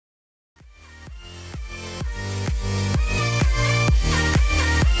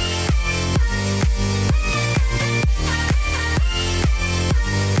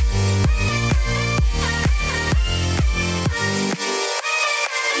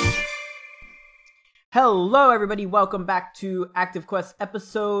Hello, everybody. Welcome back to Active Quest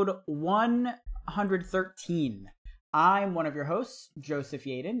episode 113. I'm one of your hosts, Joseph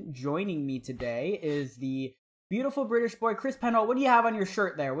Yaden. Joining me today is the beautiful British boy, Chris Pennold. What do you have on your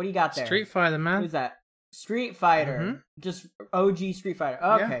shirt there? What do you got there? Street Fighter, man. Who's that? Street Fighter. Mm-hmm. Just OG Street Fighter.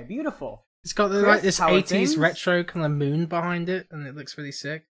 Okay, yeah. Beautiful. It's got like this 80s retro kind of moon behind it, and it looks really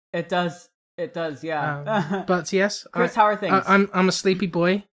sick. It does, yeah. But yes, Chris, how are things? I'm a sleepy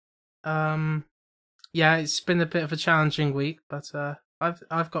boy. Yeah, it's been a bit of a challenging week, but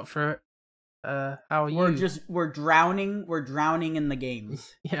I've got through it. How are you? We're drowning in the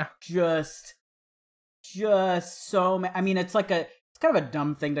games. Yeah. Just so I mean, it's kind of a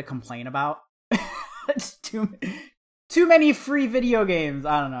dumb thing to complain about. It's too many free video games.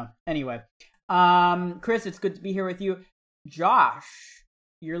 I don't know. Anyway, Chris, it's good to be here with you. Josh,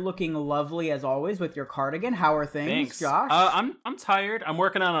 you're looking lovely as always with your cardigan. How are things, Thanks. Josh? I'm tired. I'm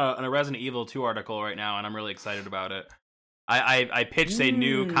working on a Resident Evil 2 article right now, and I'm really excited about it. I pitched a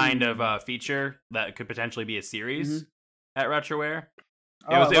new kind of feature that could potentially be a series at Retroware.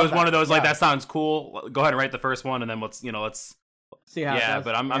 It was one of those like that sounds cool. Go ahead and write the first one, and then let's see how. Yeah,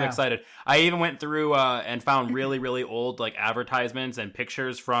 but I'm excited. I even went through and found really old like advertisements and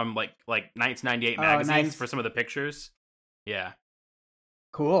pictures from like 1998 magazines for some of the pictures. Yeah.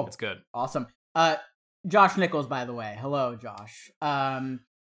 Cool. It's good. Awesome. Josh Nichols, by the way. Hello, Josh.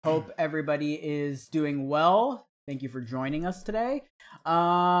 Hope everybody is doing well. Thank you for joining us today.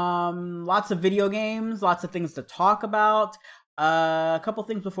 Lots of video games, lots of things to talk about. A couple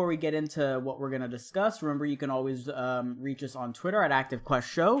things before we get into what we're going to discuss. Remember, you can always reach us on Twitter at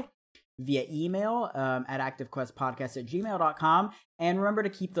ActiveQuestShow, via email at activequestpodcast@gmail.com. And remember to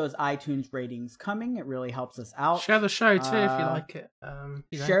keep those iTunes ratings coming. It really helps us out. Share the show too if you like it.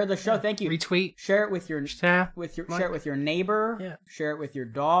 Share the show. Thank you. Retweet. Share it with your share it with your neighbor. Yeah. Share it with your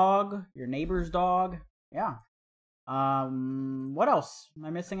dog, your neighbor's dog. Yeah. What else? Am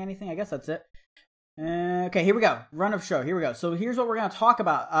I missing anything? I guess that's it. Okay, here we go. Run of show. Here we go. So here's what we're going to talk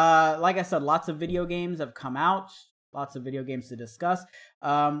about. Like I said, lots of video games have come out. Lots of video games to discuss.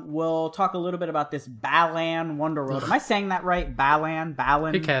 We'll talk a little bit about this Balan Wonderworld. Am I saying that right? Balan?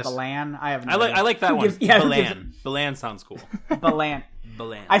 Who cares? Balan? I have no idea. I like that one. Balan. Balan sounds cool. Balan.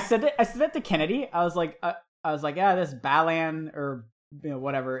 Balan. I said it to Kennedy. I was like, yeah, this Balan or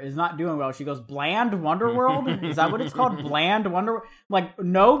whatever is not doing well. She goes, Bland Wonderworld? Is that what it's called? Bland Wonder? Like,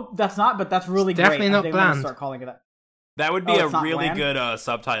 no, that's not, but that's really great. Definitely not bland. Start calling it that. That would be a really good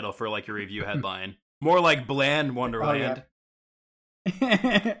subtitle for like your review headline. More like Bland Wonderland. Oh,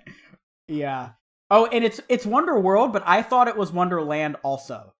 yeah. Yeah. Oh, and it's Wonder World, but I thought it was Wonderland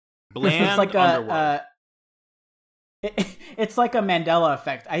also. Bland it's like Underworld. It's like a Mandela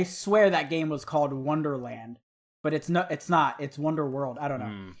effect. I swear that game was called Wonderland, but it's not. It's Wonder World. I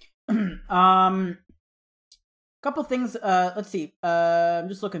don't know. Couple things. Let's see. I'm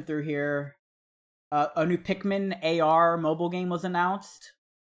just looking through here. A new Pikmin AR mobile game was announced.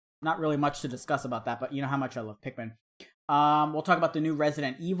 Not really much to discuss about that, but you know how much I love Pikmin. We'll talk about the new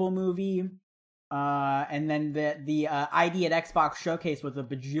Resident Evil movie, and then the ID at Xbox showcase with a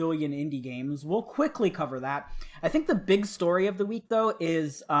bajillion indie games. We'll quickly cover that. I think the big story of the week, though,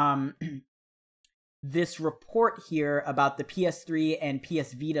 is this report here about the PS3 and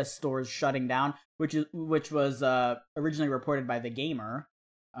PS Vita stores shutting down, which was originally reported by The Gamer.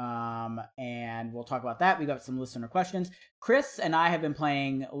 And we'll talk about that. We got some listener questions. Chris and I have been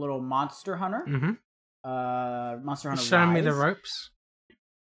playing a little Monster Hunter. Monster Hunter Showing Rise. me the ropes.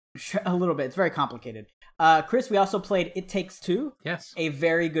 A little bit. It's very complicated. Chris, we also played It Takes Two. Yes. A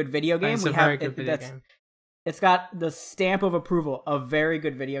very good video game. It's a very good video game. It's got the stamp of approval. A very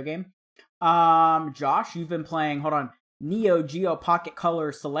good video game. Josh, you've been playing, Neo Geo Pocket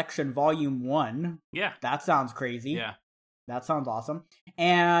Color Selection Volume 1. Yeah. That sounds crazy. Yeah. That sounds awesome.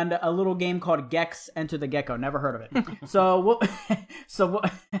 And a little game called Gex Enter the Gecko. Never heard of it. So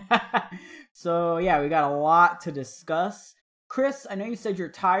yeah, we got a lot to discuss. Chris, I know you said you're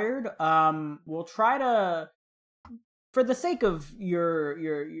tired. We'll try to, for the sake of your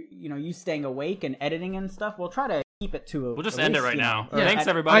you staying awake and editing and stuff, we'll try to keep it to we'll just end it right now. Yeah. Thanks,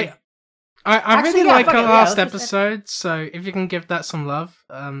 everybody. I really like our last episode, so if you can give that some love,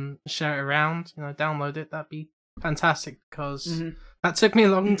 share it around, download it, that'd be fantastic, because that took me a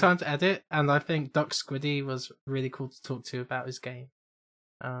long time to edit, and I think Doc Squiddy was really cool to talk to about his game.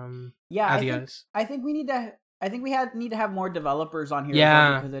 Adios. I think we need to have more developers on here.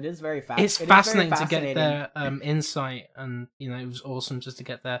 Yeah, because it is very It's fascinating to get their insight, and it was awesome just to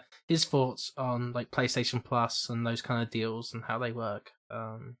get his thoughts on like PlayStation Plus and those kind of deals and how they work.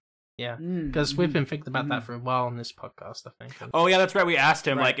 Yeah, because we've been thinking about that for a while on this podcast, I think. Oh yeah, that's right. We asked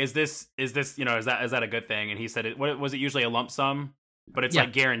him like, is this is that a good thing? And he said, what was it usually a lump sum, but it's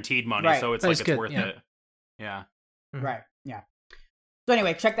like guaranteed money, so it's it's worth it. Yeah. Right. Yeah. So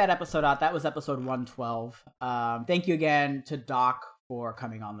anyway, check that episode out. That was episode 112. Thank you again to Doc for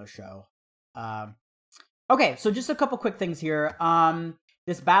coming on the show. Okay, so just a couple quick things here.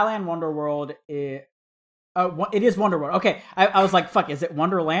 This Balan Wonderworld it is Wonderworld. Okay, I was like, fuck, is it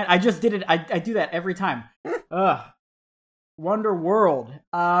Wonderland? I just did it. I do that every time. Wonderworld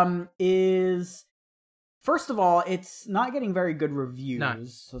is, first of all, it's not getting very good reviews. No.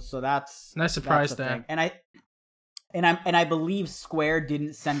 So that's no surprise there. Thing. And I believe Square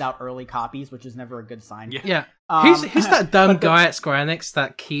didn't send out early copies, which is never a good sign. Yeah. Who's that dumb guy at Square Enix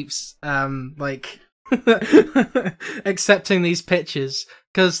that keeps accepting these pitches?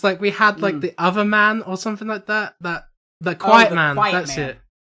 Because we had the Other Man or something like that. The Quiet Man. That's it.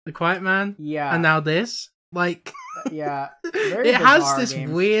 The Quiet Man. Yeah. And now this. Yeah. It has this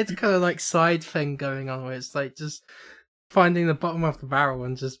weird kind of side thing going on where it's just finding the bottom of the barrel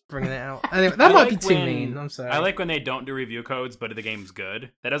and just bringing it out. Anyway, that might be too mean. I'm sorry. I like when they don't do review codes, but the game's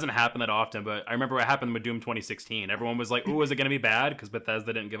good. That doesn't happen that often, but I remember what happened with Doom 2016. Everyone was like, ooh, is it going to be bad? Because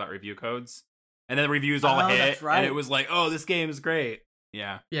Bethesda didn't give out review codes. And then the reviews all hit, that's right. And it was like, oh, this game is great.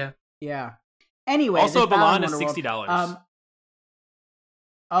 Yeah. Yeah. Anyway, also, Balan is $60.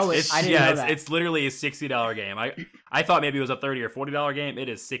 I didn't know that. It's literally a $60 game. I thought maybe it was a $30 or $40 game. It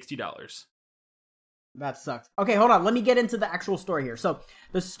is $60. That sucks. Okay, hold on. Let me get into the actual story here. So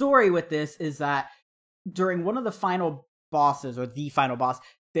the story with this is that during one of the final bosses, or the final boss,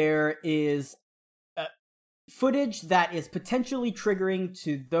 there is footage that is potentially triggering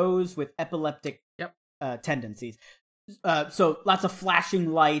to those with epileptic tendencies. So lots of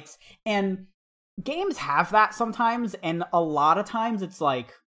flashing lights, and games have that sometimes, and a lot of times it's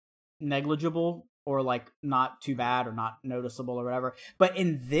negligible or not too bad or not noticeable or whatever. But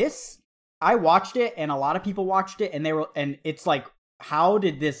in this, I watched it, and a lot of people watched it, and it's how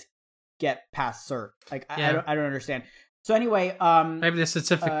did this get past cert? I don't understand. So anyway, maybe the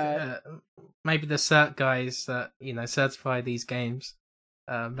certificate, maybe the cert guys that certify these games,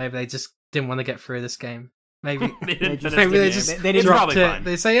 maybe they just didn't want to get through this game. Maybe they didn't dropped it. Fine.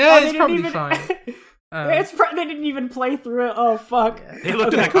 They say, it's probably fine. They didn't even play through it. Oh fuck! They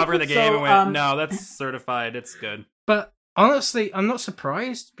looked at the cover of the game and went, "No, that's certified. It's good." But honestly, I'm not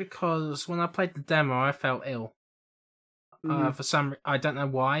surprised, because when I played the demo, I felt ill. For some, I don't know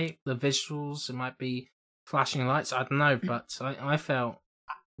why. The visuals, it might be flashing lights. I don't know, but I felt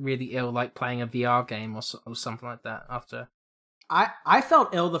really ill, playing a VR game or something like that. After I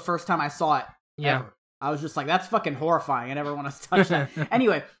felt ill the first time I saw it. Yeah. Ever. I was just like, that's fucking horrifying. I never want to touch that.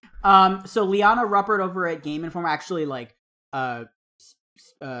 Anyway, so Liana Ruppert over at Game Informer actually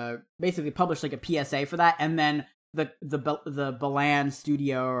basically published a PSA for that, and then the Balan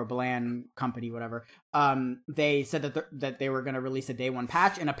studio or Balan company, whatever, they said that they were going to release a day one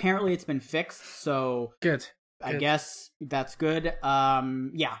patch, and apparently it's been fixed. So good. I guess that's good. I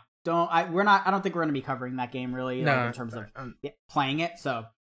don't think we're going to be covering that game really in terms of playing it. So.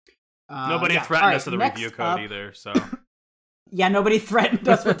 Nobody threatened us with a review code either, so... Yeah, nobody threatened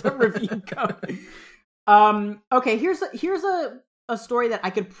us with a review code. Okay, here's a story that I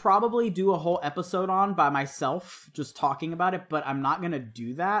could probably do a whole episode on by myself, just talking about it, but I'm not going to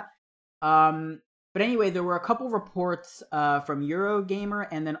do that. But anyway, there were a couple reports from Eurogamer,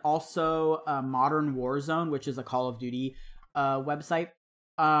 and then also Modern Warzone, which is a Call of Duty website,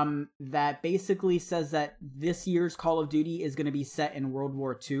 that basically says that this year's Call of Duty is going to be set in World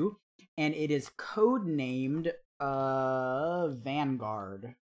War II. And it is codenamed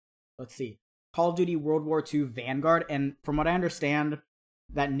Vanguard. Let's see. Call of Duty World War II Vanguard. And from what I understand,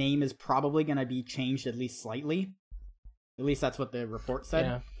 that name is probably going to be changed at least slightly. At least that's what the report said.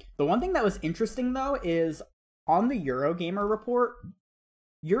 Yeah. The one thing that was interesting, though, is on the Eurogamer report,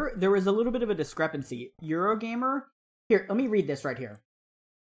 there was a little bit of a discrepancy. Eurogamer... Here, let me read this right here.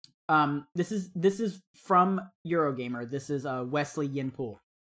 This is from Eurogamer. This is Wesley Yinpool.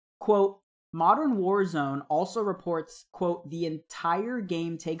 Quote, Modern Warzone also reports, quote, the entire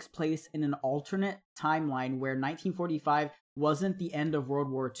game takes place in an alternate timeline where 1945 wasn't the end of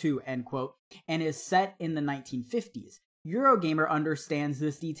World War II, end quote, and is set in the 1950s. Eurogamer understands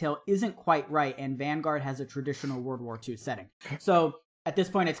this detail isn't quite right, and Vanguard has a traditional World War II setting. So, at this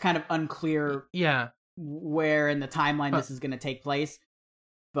point, it's kind of unclear where in the timeline this is going to take place.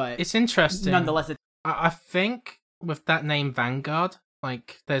 But it's interesting. Nonetheless, I think with that name Vanguard,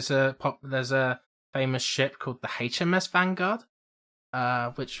 there's a famous ship called the HMS Vanguard,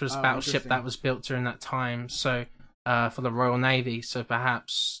 which was a battleship that was built during that time. So for the Royal Navy, so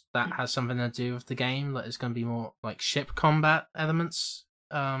perhaps that has something to do with the game. That it's going to be more like ship combat elements.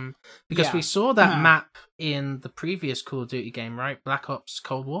 Because we saw that map in the previous Call of Duty game, right? Black Ops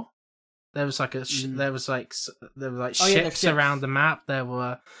Cold War. There was like there were ships around the map. There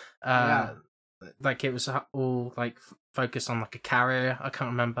were like it was all like focused on like a carrier. I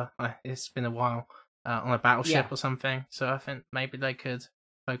can't remember. It's been a while. On a battleship or something. So I think maybe they could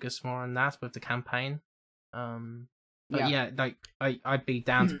focus more on that with the campaign. But like I'd be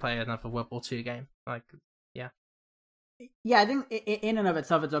down to play another World War II game. Like, yeah, I think in and of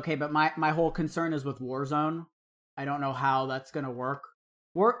itself it's okay. But my whole concern is with Warzone. I don't know how that's gonna work.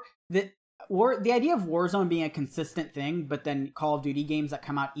 The idea of Warzone being a consistent thing, but then Call of Duty games that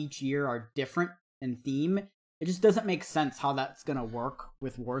come out each year are different in theme. It just doesn't make sense how that's gonna work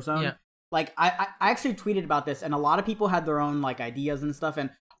with Warzone. Yeah. Like, I actually tweeted about this, and a lot of people had their own, like, ideas and stuff, and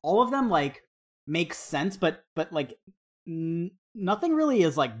all of them, like, make sense, but like, nothing really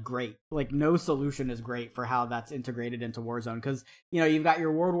is, like, great. Like, no solution is great for how that's integrated into Warzone, because, you know, you've got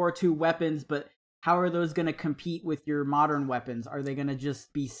your World War II weapons, but how are those going to compete with your modern weapons? Are they going to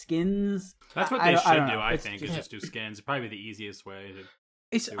just be skins? That's what they should do, I think, is just do skins. It'd probably be the easiest way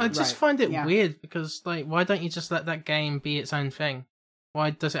to I just find it weird, because, like, why don't you just let that game be its own thing?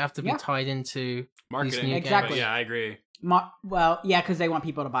 Why does it have to be tied into marketing? These new exactly. games? Yeah, I agree. Well, yeah, because they want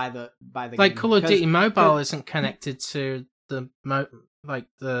people to buy the like game. Call of Duty Mobile isn't connected to the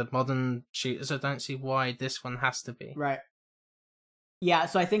the modern shooters. I don't see why this one has to be. Right. Yeah,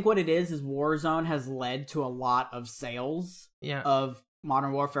 so I think what it is Warzone has led to a lot of sales of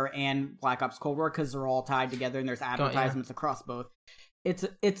Modern Warfare and Black Ops Cold War because they're all tied together and there's advertisements across both.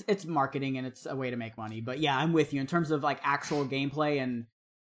 It's marketing and it's a way to make money. But yeah, I'm with you in terms of like actual gameplay and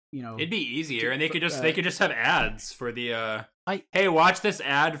you know it'd be easier and they could just have ads for the hey, watch this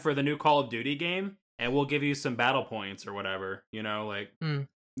ad for the new Call of Duty game and we'll give you some battle points or whatever, you know, like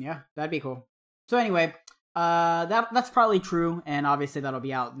yeah, that'd be cool. So anyway, that's probably true, and obviously that'll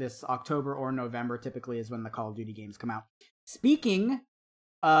be out this October or November typically is when the Call of Duty games come out. Speaking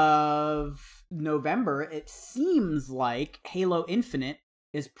of November, it seems like Halo Infinite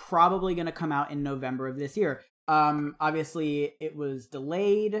is probably going to come out in November of this year. Obviously it was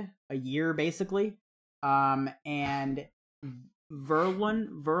delayed a year basically. And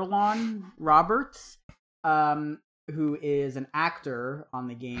Verlon Roberts, who is an actor on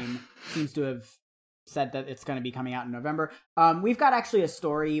the game, seems to have said that it's going to be coming out in November. We've got actually a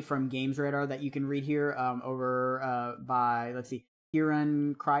story from Games Radar that you can read here over by, let's see,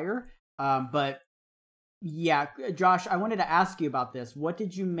 Kieran Cryer. But yeah, Josh, I wanted to ask you about this. What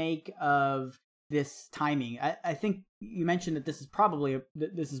did you make of this timing? I think you mentioned that this is probably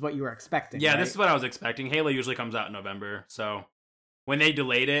this is what you were expecting. Yeah, right? This is what I was expecting. Halo usually comes out in November, so when they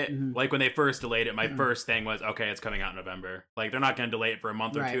delayed it, like when they first delayed it, my first thing was, okay, it's coming out in November. Like they're not going to delay it for a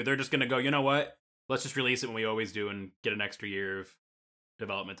month or two. They're just going to go, you know what? Let's just release it when we always do and get an extra year of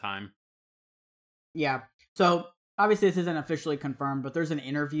development time. Yeah. So obviously this isn't officially confirmed, but there's an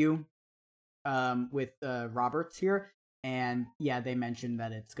interview with Roberts here, and yeah, they mentioned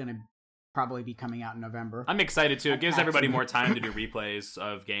that it's going to probably be coming out in November. I'm excited too. It gives everybody more time to do replays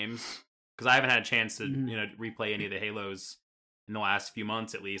of games because I haven't had a chance to replay any of the Halos in the last few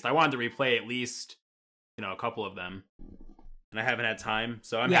months at least. I wanted to replay at least a couple of them, and I haven't had time,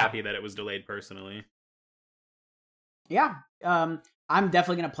 so I'm happy that it was delayed personally. Yeah, I'm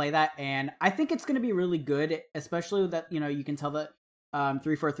definitely going to play that, and I think it's going to be really good, especially that, you can tell that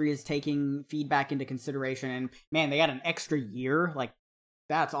 343 is taking feedback into consideration, and man, they got an extra year. Like,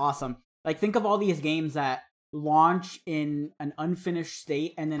 that's awesome. Like, think of all these games that launch in an unfinished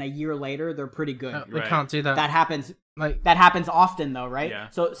state, and then a year later, they're pretty good. They can't do that. That happens. That happens often, though, right? Yeah.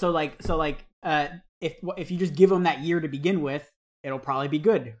 So if you just give them that year to begin with, it'll probably be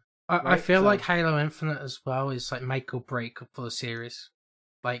good. I feel like Halo Infinite as well is like make or break for the series.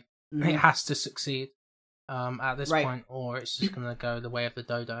 Like it has to succeed at this point, or it's just gonna go the way of the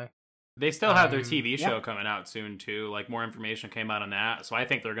dodo. They still have their TV show coming out soon too. Like more information came out on that, so I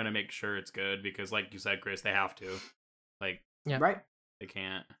think they're gonna make sure it's good because, like you said, Chris, they have to. Like, they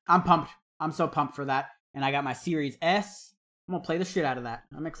can't. I'm pumped. I'm so pumped for that, and I got my Series S. I'm gonna play the shit out of that.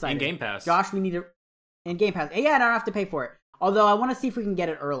 I'm excited. In Game Pass, Josh, we need to. In Game Pass, yeah, I don't have to pay for it. Although I want to see if we can get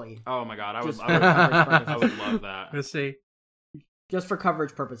it early. Oh my god, I would love that. We'll see. Just for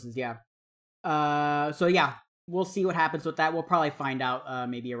coverage purposes, yeah. So yeah, we'll see what happens with that. We'll probably find out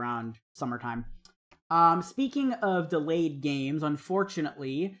maybe around summertime. Speaking of delayed games,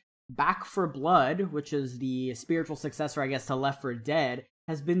 unfortunately, Back 4 Blood, which is the spiritual successor, I guess, to Left 4 Dead,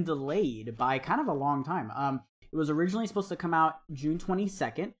 has been delayed by kind of a long time. It was originally supposed to come out June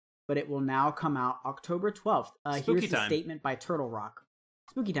 22nd. but it will now come out October 12th. Here's the statement by Turtle Rock.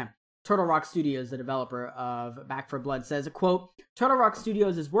 Spooky time. Turtle Rock Studios, the developer of Back 4 Blood, says, quote, Turtle Rock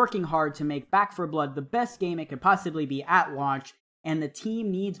Studios is working hard to make Back 4 Blood the best game it could possibly be at launch, and the team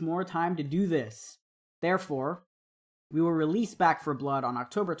needs more time to do this. Therefore, we will release Back 4 Blood on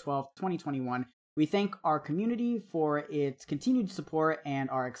October 12th, 2021. We thank our community for its continued support and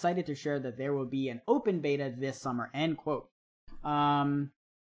are excited to share that there will be an open beta this summer, end quote.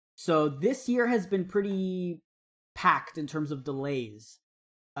 So this year has been pretty packed in terms of delays.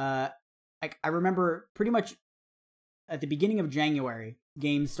 I remember pretty much at the beginning of January,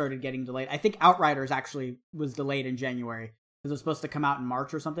 games started getting delayed. I think Outriders actually was delayed in January because it was supposed to come out in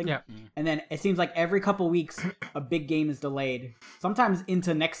March or something. Yeah. And then it seems like every couple weeks a big game is delayed, sometimes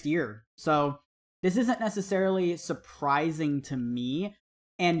into next year. So this isn't necessarily surprising to me.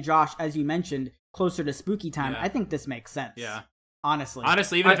 And Josh, as you mentioned, closer to spooky time, I think this makes sense. Yeah.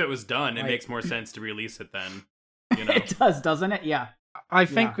 Honestly, even if it was done, it makes more sense to release it then. You know? It does, doesn't it? Yeah. I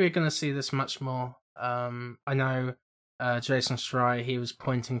think we're going to see this much more. I know Jason Schreier, he was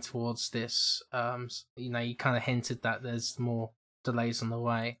pointing towards this. He kind of hinted that there's more delays on the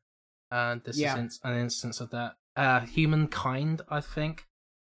way. This is an instance of that. Humankind, I think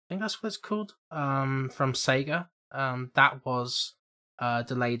that's what it's called. From Sega. That was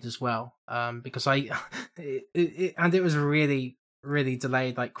delayed as well. Because it was really, really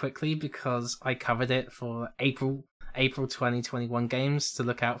delayed like quickly because I covered it for April 2021 games to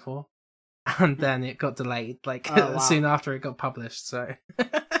look out for, and then it got delayed soon after it got published. So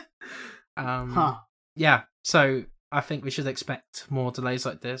so I think we should expect more delays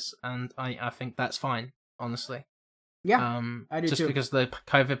like this, and I think that's fine, honestly. I do just too. because the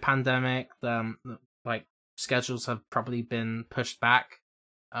COVID pandemic, schedules have probably been pushed back,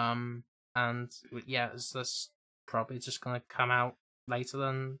 and it's probably just gonna come out later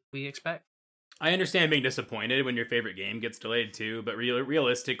than we expect. I understand being disappointed when your favorite game gets delayed too, but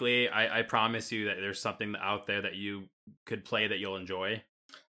realistically, I promise you that there's something out there that you could play that you'll enjoy.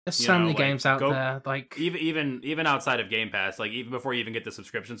 There's so many games out there, even outside of Game Pass, even before you even get the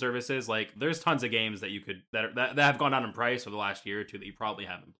subscription services, there's tons of games that you could that have gone down in price over the last year or two that you probably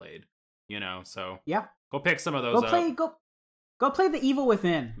haven't played. So go pick some of those. Go play The Evil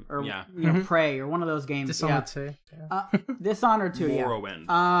Within, or Prey, or one of those games. Dishonored 2. Dishonored 2.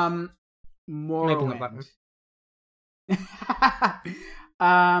 Morrowind. Morrowind.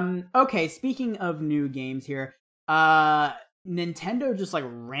 Okay, speaking of new games here, Nintendo just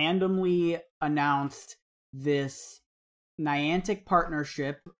randomly announced this Niantic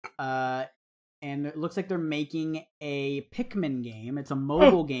partnership, and it looks like they're making a Pikmin game. It's a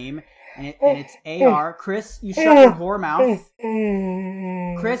mobile game, and it's AR. Chris, you shut your whore mouth.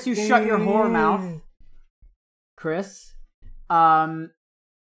 Chris, you shut your whore mouth. Chris, I'm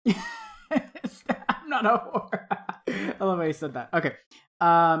not a whore. I love how you said that. Okay.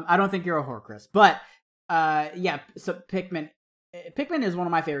 I don't think you're a whore, Chris. But, so Pikmin is one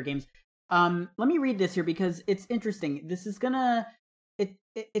of my favorite games. Let me read this here because it's interesting. This is gonna,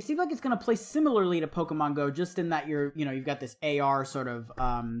 it seems like it's gonna play similarly to Pokemon Go, just in that you've got this AR sort of,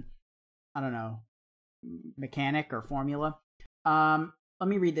 I don't know, mechanic or formula. Let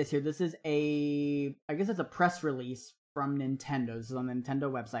me read this here. This is I guess it's a press release from Nintendo. This is on the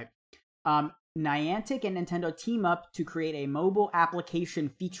Nintendo website. Niantic and Nintendo team up to create a mobile application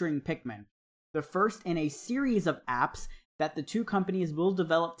featuring Pikmin, the first in a series of apps that the two companies will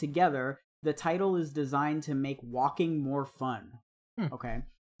develop together. The title is designed to make walking more fun. Okay.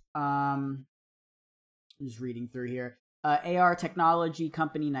 Just reading through here. AR technology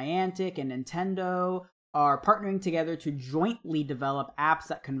company Niantic and Nintendo are partnering together to jointly develop apps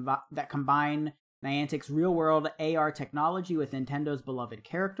that combine Niantic's real-world AR technology with Nintendo's beloved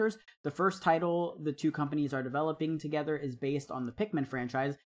characters. The first title the two companies are developing together is based on the Pikmin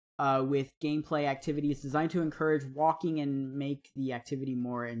franchise, with gameplay activities designed to encourage walking and make the activity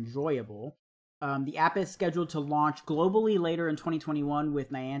more enjoyable. The app is scheduled to launch globally later in 2021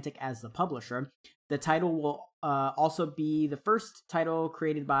 with Niantic as the publisher. The title will also be the first title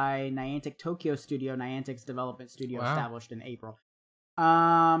created by Niantic Tokyo Studio, Niantic's development studio established in April.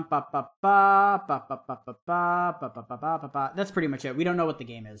 That's pretty much it. We don't know what the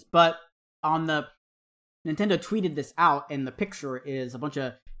game is, but Nintendo tweeted this out, and the picture is a bunch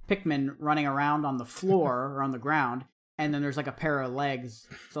of Pikmin running around on the floor or on the ground, and then there's a pair of legs.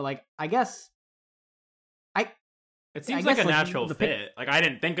 So I guess it seems like a natural fit. I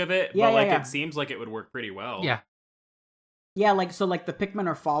didn't think of it, but it seems like it would work pretty well. Yeah. Yeah, the Pikmin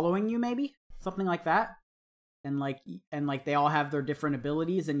are following you, maybe something like that. And they all have their different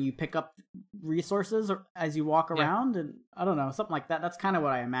abilities, and you pick up resources as you walk around, and I don't know, something like that. That's kind of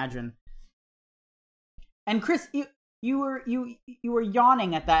what I imagine. And Chris, you were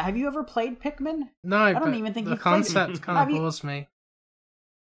yawning at that. Have you ever played Pikmin? No, I don't even think the you've played concept kind of bores me.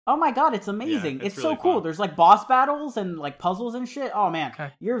 Oh my god, it's amazing! Yeah, it's really so cool. fun. There's like boss battles and like puzzles and shit. Oh man,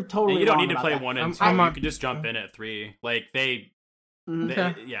 you're totally. You don't wrong need to about play that. 1 and 2. You can just jump in at 3. Like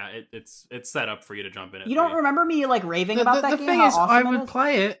it's set up for you to jump in at 3. You don't remember me like raving about that the game? thing How is, awesome I it would is?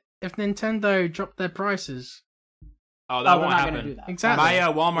 play it if Nintendo dropped their prices. Oh, that they're won't not happen. gonna do that. Exactly. My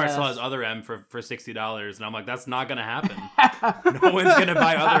Walmart Yeah, still has Other M for $60, and I'm like, that's not gonna happen. No one's gonna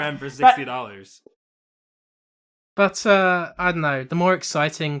buy Other M for $60. But I don't know. The more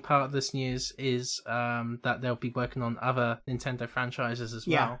exciting part of this news is that they'll be working on other Nintendo franchises as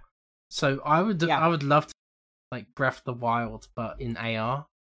well. So I would love to like Breath of the Wild, but in AR,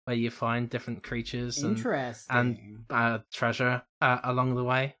 where you find different creatures and treasure along the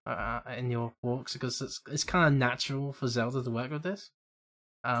way in your walks, because it's kind of natural for Zelda to work with this.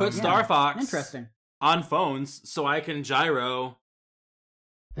 Put Star Fox on phones so I can gyro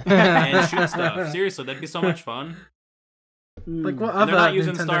and shoot stuff. Seriously, that'd be so much fun. Like what And other they're not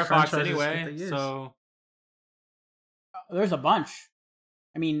using Nintendo Star Fox franchises anyway, could they use? so There's a bunch.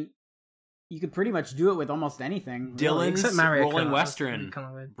 I mean, you could pretty much do it with almost anything. Dylan's Except Mario Rolling Kart, Western. kind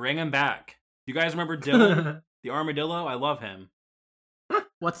of weird. Bring him back. You guys remember Dylan, the armadillo? I love him.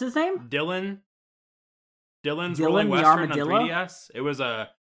 What's his name? Dylan's Dylan Rolling the Western armadillo? on 3DS. It was a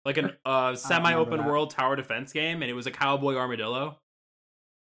semi-open that. world tower defense game, and it was a cowboy armadillo.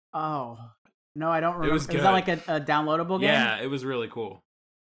 Oh no, I don't remember. was Is good. that like a downloadable game? Yeah, it was really cool.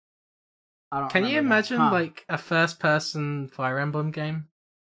 I don't Can you remember that. imagine like a first-person Fire Emblem game?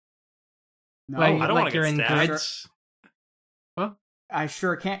 No, Where I don't wanna you're get in stabbed. grids. What? I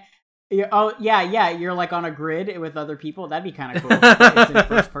sure can't. Yeah. You're like on a grid with other people. That'd be kind of cool. It's in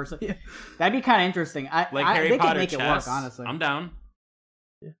first person. Yeah. That'd be kind of interesting. Harry they Potter could make chess. it work, honestly. I'm down.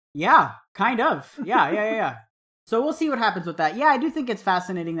 Yeah, kind of. Yeah. So we'll see what happens with that. Yeah, I do think it's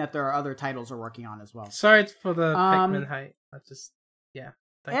fascinating that there are other titles we're working on as well. Sorry for the Pikmin hate. I just don't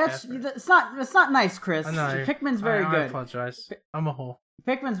care for it. It's not nice, Chris. I know. Pikmin's very I good. apologize. I'm a whore.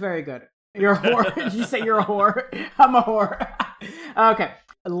 Pikmin's very good. You're a whore. Did you say you're a whore? I'm a whore. Okay.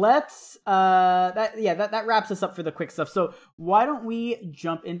 Let's that wraps us up for the quick stuff. So why don't we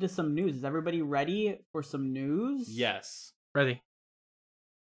jump into some news? Is everybody ready for some news? Yes. Ready.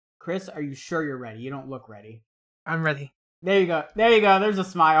 Chris, are you sure you're ready? You don't look ready. I'm ready. There you go. There's a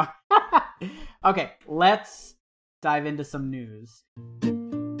smile. Okay, let's dive into some news.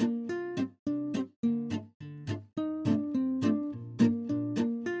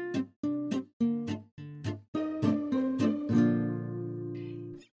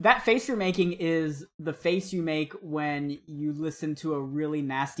 That face you're making is the face you make when you listen to a really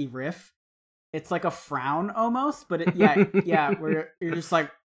nasty riff. It's like a frown almost, but where you're just like,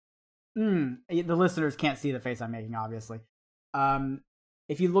 The listeners can't see the face I'm making, obviously.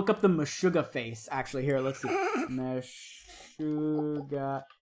 If you look up the Meshuggah face, actually, here, let's see. Meshuggah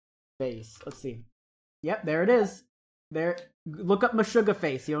face. Let's see. Yep, there it is. There. Look up Meshuggah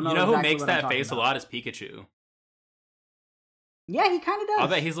face. You'll know. You know exactly who makes what I'm that talking face about. a lot is Pikachu. Yeah, he kind of does. I'll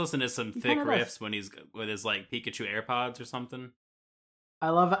bet he's listening to some He thick kinda does. riffs when he's with his like Pikachu AirPods or something. I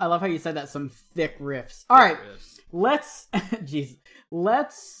love how you said that. Some thick riffs. All right, Riffs.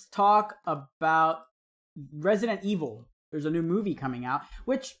 let's talk about Resident Evil. There's a new movie coming out,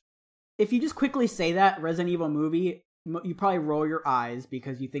 which, if you just quickly say that Resident Evil movie, you probably roll your eyes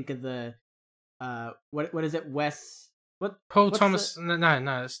because you think of the what is it? Paul Thomas.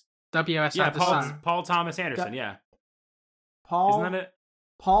 No, it's W.S. Anderson. Paul Thomas Anderson. Yeah, Paul. Isn't that it?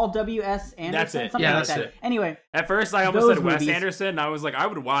 Paul W.S. Anderson. That's it. Something Yeah, like that's that. it. Anyway, at first I almost those said Wes movies- Anderson, and I was like, I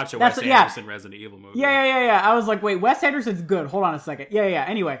would watch a Wes Anderson Resident Evil movie. Yeah. I was like, wait, Wes Anderson's good. Hold on a second. Yeah.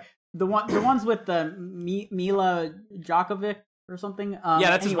 Anyway, the ones with the Mila Djokovic or something. Yeah,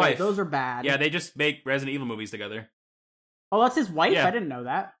 that's his wife. Those are bad. Yeah, they just make Resident Evil movies together. Oh, that's his wife? Yeah. I didn't know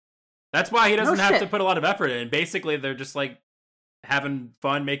that. That's why he doesn't have shit. to put a lot of effort in. Basically, they're just like having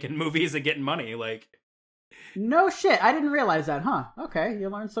fun making movies and getting money. Like, No shit. I didn't realize that, huh? Okay, you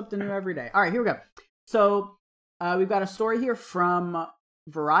learn something new every day. All right, here we go. So, we've got a story here from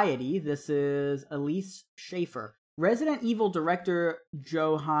Variety. This is Elise Schaefer. Resident Evil director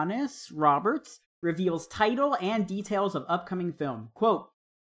Johannes Roberts reveals title and details of upcoming film. Quote,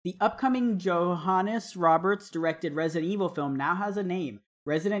 "The upcoming Johannes Roberts directed Resident Evil film now has a name.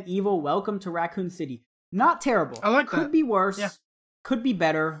 Resident Evil Welcome to Raccoon City." Not terrible. I like Could that. be worse. Yeah. Could be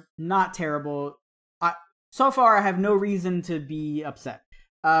better. Not terrible. So far, I have no reason to be upset.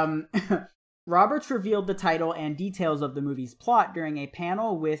 Roberts revealed the title and details of the movie's plot during a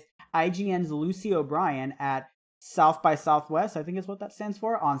panel with IGN's Lucy O'Brien at South by Southwest, I think is what that stands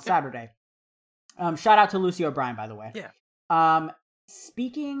for, on Saturday. Shout out to Lucy O'Brien, by the way. Yeah.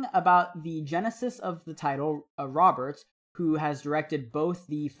 Speaking about the genesis of the title, Roberts, who has directed both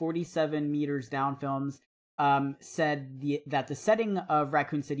the 47 Meters Down films, said that the setting of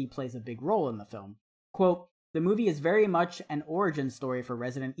Raccoon City plays a big role in the film. Quote, "The movie is very much an origin story for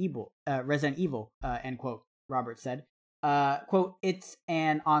Resident Evil, end quote," Roberts said. Quote, "It's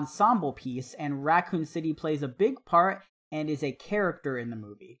an ensemble piece, and Raccoon City plays a big part and is a character in the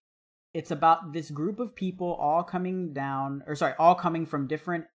movie. It's about this group of people all coming from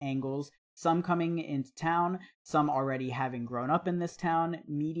different angles, some coming into town, some already having grown up in this town,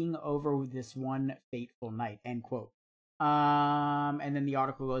 meeting over this one fateful night," end quote. And then the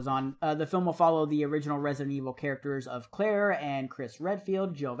article goes on. The film will follow the original Resident Evil characters of Claire and Chris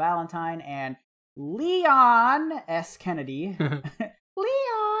Redfield, Jill Valentine, and Leon S. Kennedy.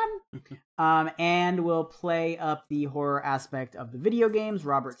 Leon! And will play up the horror aspect of the video games,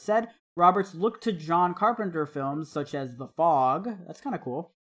 Roberts said. Roberts looked to John Carpenter films such as The Fog, that's kind of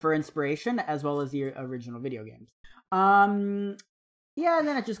cool, for inspiration, as well as the original video games. Yeah, and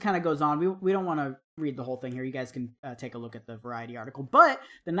then it just kind of goes on. We don't want to read the whole thing here. You guys can take a look at the Variety article. But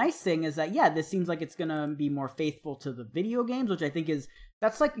the nice thing is that, yeah, this seems like it's going to be more faithful to the video games, which I think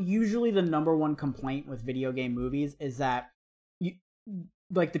that's like usually the number one complaint with video game movies is that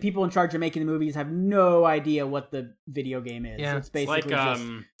like the people in charge of making the movies have no idea what the video game is. Yeah. It's basically just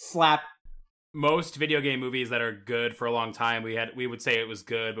slap. Most video game movies that are good for a long time, we would say it was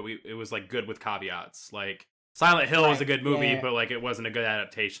good, but it was like good with caveats. Like Silent Hill was a good movie, but like it wasn't a good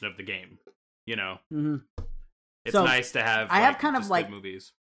adaptation of the game. You know, It's nice to have. I have kind of like good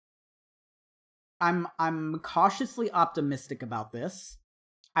movies. I'm cautiously optimistic about this.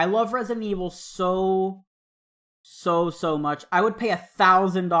 I love Resident Evil so much. I would pay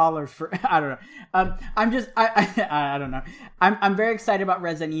 $1,000 for. I don't know. I don't know. I'm very excited about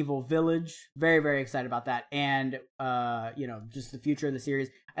Resident Evil Village. Very, very excited about that, and just the future of the series.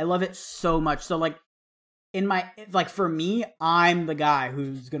 I love it so much. So like for me, I'm the guy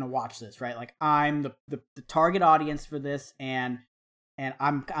who's gonna watch this, right? Like I'm the target audience for this, and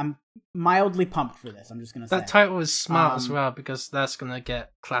I'm mildly pumped for this. I'm just gonna say that title is smart as well, because that's gonna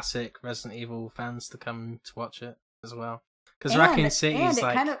get classic Resident Evil fans to come to watch it as well. Because Raccoon City is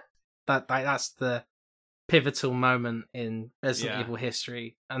like that's the pivotal moment in Resident Evil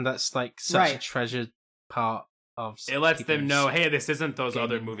history, and that's like such a treasured part of. It lets them know, hey, this isn't those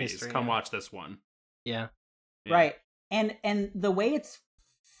other movies. History, come watch this one. Yeah. Right. And the way it's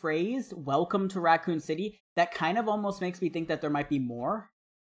phrased, "Welcome to Raccoon City," that kind of almost makes me think that there might be more.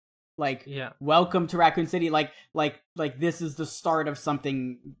 Like, welcome to Raccoon City, like this is the start of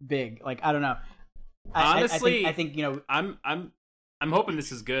something big. Like, I don't know. Honestly, I think I'm hoping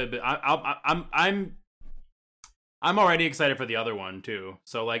this is good, but I'm already excited for the other one too.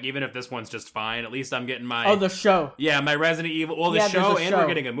 So like, even if this one's just fine, at least I'm getting my the show. Yeah, my Resident Evil. Well, the show, and we're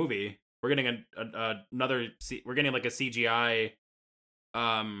getting a movie. We're getting another. We're getting like a CGI.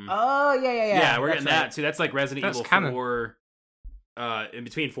 Oh yeah. Yeah, we're getting that too. That's like Resident Evil 4. In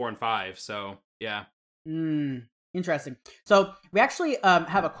between 4 and 5. So yeah. Interesting. So we actually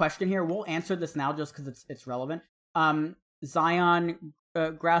have a question here. We'll answer this now just because it's relevant. Zion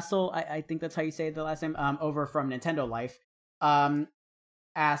Grassel, I think that's how you say the last name. Over from Nintendo Life.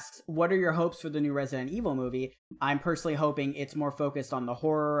 Asks, what are your hopes for the new Resident Evil movie? I'm personally hoping it's more focused on the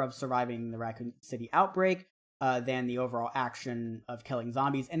horror of surviving the Raccoon City outbreak than the overall action of killing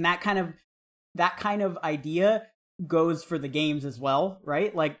zombies. And that kind of idea goes for the games as well,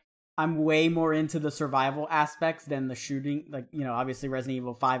 right? Like, I'm way more into the survival aspects than the shooting. Like, obviously Resident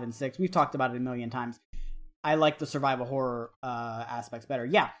Evil 5 and 6, we've talked about it a million times. I like the survival horror aspects better.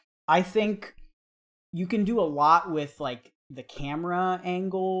 Yeah, I think you can do a lot with like the camera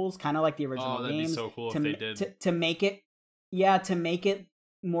angles, kind of like the original games. That'd be so cool if they did. To make it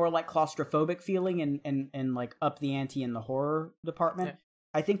more like claustrophobic feeling and like up the ante in the horror department. Yeah.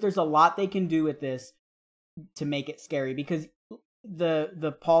 I think there's a lot they can do with this to make it scary, because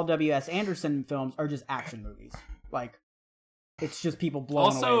the Paul W.S. Anderson films are just action movies. Like, it's just people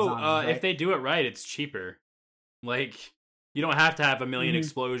blowing away zombies, right? If they do it right, it's cheaper. Like, you don't have to have a million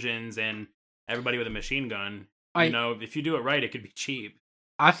explosions and everybody with a machine gun. If you do it right, it could be cheap.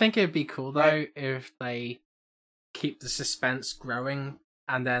 I think it'd be cool though if they keep the suspense growing,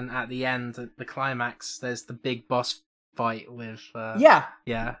 and then at the end, at the climax, there's the big boss fight with yeah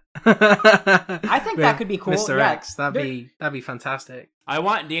I think that could be cool. Mr. X. That'd be fantastic. I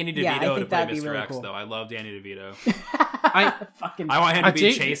want Danny DeVito to play Mr. X cool. Though. I love Danny DeVito. I want him to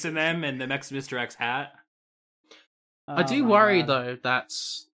be chasing them in the next Mr. X hat. I do worry though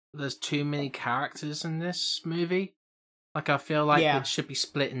that's there's too many characters in this movie. Like, I feel like it should be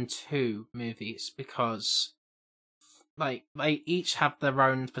split in 2 movies because, like, they each have their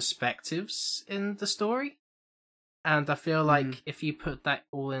own perspectives in the story. And I feel like if you put that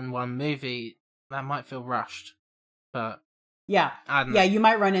all in one movie, that might feel rushed. But yeah, I don't know. You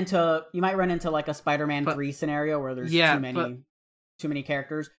might run into like a Spider-Man 3 scenario where there's too many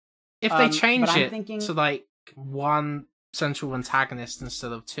characters. If they change it to like one central antagonist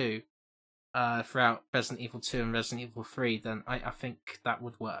instead of 2 throughout Resident Evil 2 and Resident Evil 3, then I think that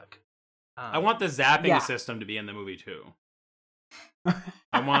would work. I want the zapping system to be in the movie too.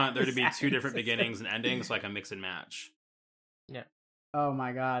 I want there to be 2 different beginnings and endings so I can mix and match. Yeah. Oh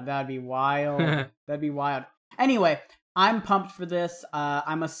my god, that'd be wild. That'd be wild. Anyway, I'm pumped for this.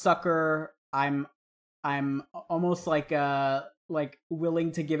 I'm a sucker. I'm almost like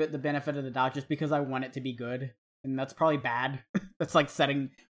willing to give it the benefit of the doubt just because I want it to be good. And that's probably bad. That's like setting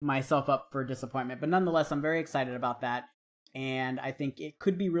myself up for disappointment. But nonetheless, I'm very excited about that. And I think it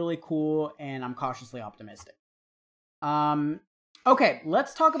could be really cool, and I'm cautiously optimistic. Okay,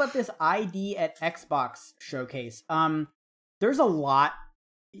 let's talk about this ID at Xbox showcase. There's a lot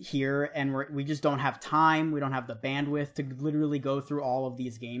here, and we just don't have time. We don't have the bandwidth to literally go through all of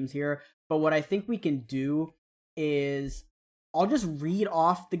these games here. But what I think we can do is I'll just read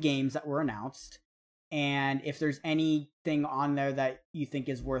off the games that were announced. And if there's anything on there that you think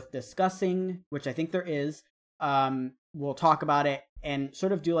is worth discussing, which I think there is, we'll talk about it and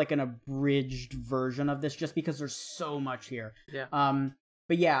sort of do like an abridged version of this just because there's so much here. Yeah.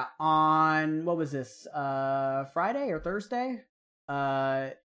 But yeah, on, what was this, Friday or Thursday?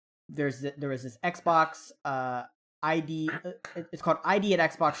 There was this Xbox ID, it's called ID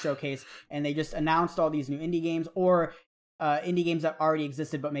at Xbox Showcase, and they just announced all these new indie games, or indie games that already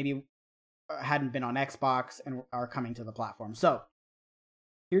existed but maybe hadn't been on Xbox and are coming to the platform. So,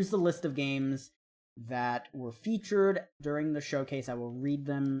 here's the list of games that were featured during the showcase. I will read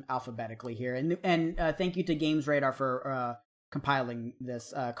them alphabetically here. And thank you to Games Radar for compiling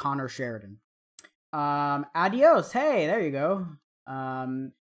this, Connor Sheridan. Adios. Hey, there you go.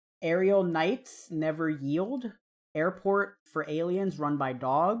 Aerial Knights Never Yield. Airport for Aliens Run by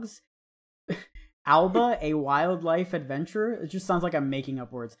Dogs. Alba, a wildlife adventure. It just sounds like I'm making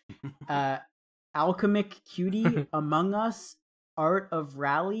up words. Alchemic Cutie, Among Us, Art of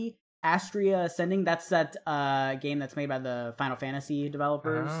Rally, Astria Ascending. That's that game that's made by the Final Fantasy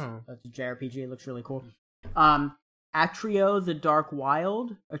developers. That's a JRPG. It looks really cool. Atrio, The Dark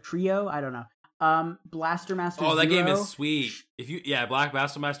Wild, a trio. I don't know. Blaster Master Zero. Oh, that game is sweet. Black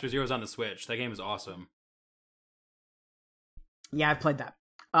Blaster Master Zero is on the Switch. That game is awesome. Yeah, I've played that.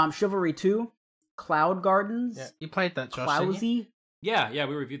 Chivalry 2, Cloud Gardens. Yeah, you played that, Josh, Clousy. Yeah,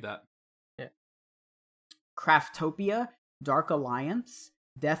 we reviewed that. Yeah. Craftopia, Dark Alliance,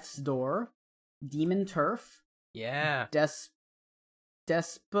 Death's Door, Demon Turf. Yeah. Despelote.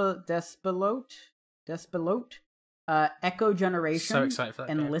 Echo Generation. So excited for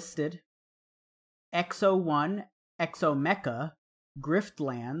that Enlisted. Game. Exo 1, Exo Mecha,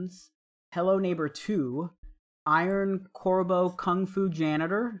 Griftlands, Hello Neighbor 2, Iron Corbo Kung Fu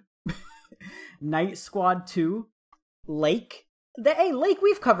Janitor, Night Squad 2, Lake. Lake,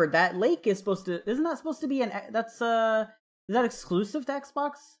 we've covered that. Lake is supposed to, isn't that supposed to be is that exclusive to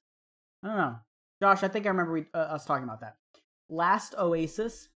Xbox? I don't know. Josh, I think I remember us talking about that. Last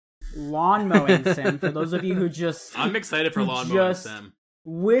Oasis, Lawn Mowing Sim, for those of you who just... I'm excited for Lawn Mowing Sim.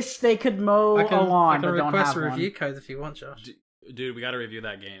 Wish they could mow a lawn, but don't have one. I can request a review code if you want, Josh. Dude, we gotta review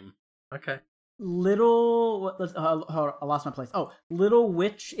that game. Okay. Hold on, I lost my place. Oh, Little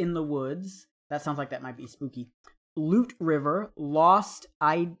Witch in the Woods. That sounds like that might be spooky. Loot River, Lost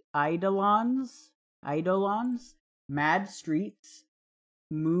Eidolons, Mad Streets,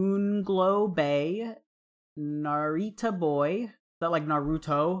 Moonglow Bay, Narita Boy. Is that like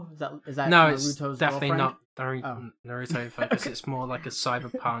Naruto? Is that no, Naruto's it's definitely girlfriend? Not Naruto focus. It's more like a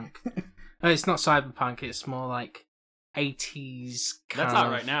cyberpunk. No, it's not cyberpunk. It's more like 80s. That's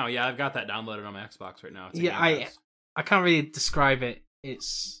out right now. Yeah, I've got that downloaded on my Xbox right now. I can't really describe it.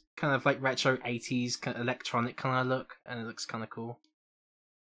 It's kind of like retro 80s kind of electronic kind of look, and it looks kind of cool.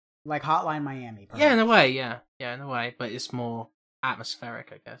 Like Hotline Miami. Perhaps. Yeah, in a way. Yeah, in a way, but it's more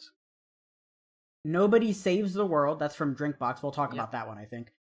atmospheric, I guess. Nobody Saves the World. That's from Drinkbox. We'll talk about that one, I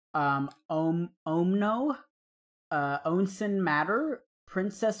think. Omno, Onsen Matter,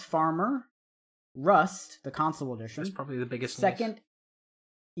 Princess Farmer, Rust, the console edition. That's probably the biggest Second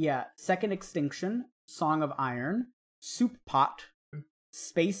Extinction, Song of Iron, Soup Pot,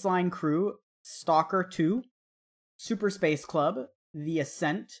 Spaceline Crew, Stalker 2, Super Space Club, The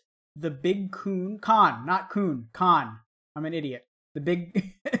Ascent, The Big Khan, I'm an idiot. the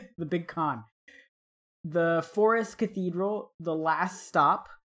big the big con. The Forest Cathedral, The Last Stop,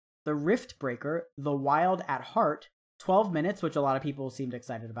 The Rift Breaker, The Wild at Heart, 12 Minutes, which a lot of people seemed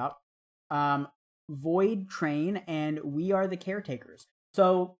excited about, Void Train, and We Are the Caretakers.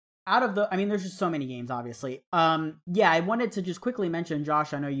 So out of there's just so many games, obviously. I wanted to just quickly mention,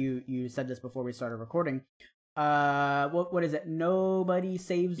 Josh, I know you said this before we started recording. What is it? Nobody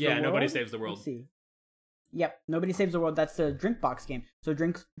Saves the World? Yeah, Nobody Saves the World. Let's see. Yep, Nobody Saves the World. That's the Drinkbox game. So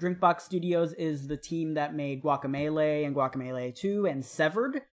Drinkbox Studios is the team that made Guacamelee and Guacamelee 2 and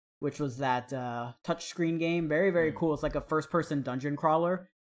Severed, which was that touchscreen game. Very, very cool. It's like a first-person dungeon crawler.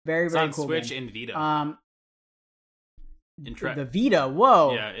 Very, very cool. It's on Switch game. and Vita. The Vita,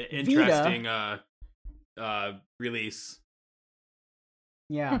 whoa. Yeah, interesting release.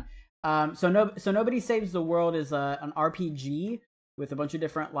 Yeah. So Nobody Saves the World is an RPG with a bunch of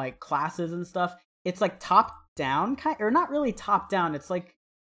different like classes and stuff. It's like top down or not really top down. It's like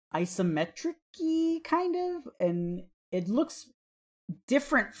isometric-y kind of, and it looks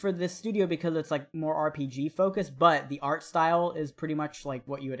different for this studio because it's like more RPG focused, but the art style is pretty much like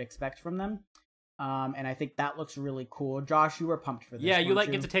what you would expect from them. And I think that looks really cool. Josh, you were pumped for this. Yeah, you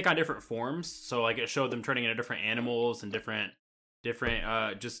get to take on different forms. So like it showed them turning into different animals and different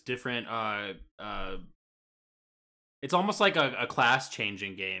it's almost like a class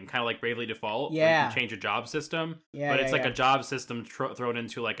changing game, kind of like Bravely Default. Yeah, where you can change a job system. Yeah, but it's like a job system thrown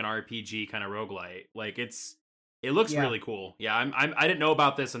into like an RPG kind of roguelite. Like it looks really cool. Yeah, I didn't know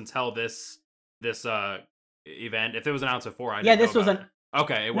about this until this event. If it was announced before, I didn't know about it.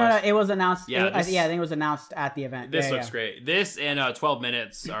 Okay, it was. No, it was announced. Yeah, I think it was announced at the event. This looks great. This and 12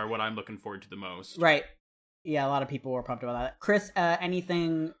 Minutes are what I'm looking forward to the most. Right. Yeah, a lot of people were pumped about that. Chris,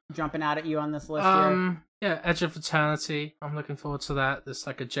 anything jumping out at you on this list here? Yeah, Edge of Eternity. I'm looking forward to that. It's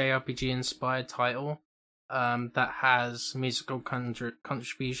like a JRPG-inspired title that has musical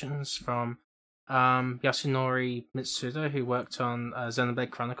contributions from Yasunori Mitsuda, who worked on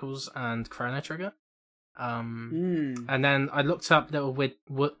Xenoblade Chronicles and Chrono Trigger. And then I looked up Little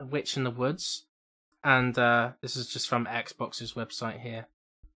Witch in the Woods, and this is just from Xbox's website here.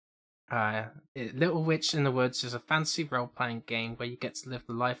 Little Witch in the Woods is a fantasy role-playing game where you get to live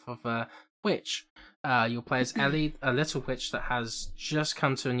the life of a witch. You'll play as Ellie, a little witch that has just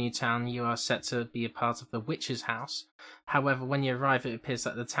come to a new town. You are set to be a part of the witch's house. However, when you arrive, it appears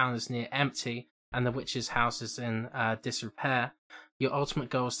that the town is near empty and the witch's house is in disrepair. Your ultimate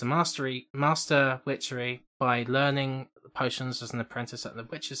goal is to master witchery by learning potions as an apprentice at the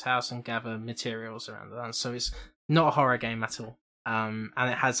witch's house and gather materials around the land. So it's not a horror game at all. And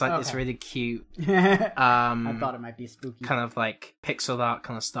it has like this really cute I thought it might be spooky, kind of like pixel art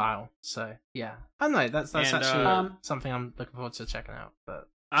kind of style. So yeah, I don't know, that's actually something I'm looking forward to checking out. But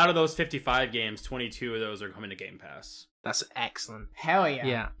out of those 55 games, 22 of those are coming to Game Pass. That's excellent. Hell yeah.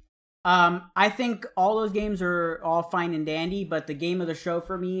 Yeah. I think all those games are all fine and dandy, but the game of the show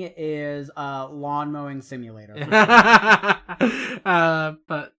for me is Lawn Mowing Simulator.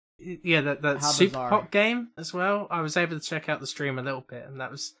 But yeah, that Super Hot game as well. I was able to check out the stream a little bit, and that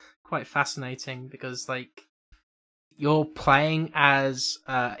was quite fascinating because like you're playing as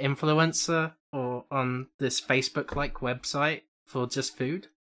influencer or on this Facebook like website for just food.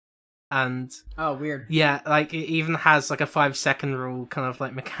 And weird. Yeah, like it even has like a 5-second rule kind of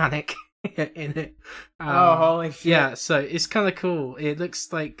like mechanic in it. Holy shit. Yeah, so it's kind of cool. It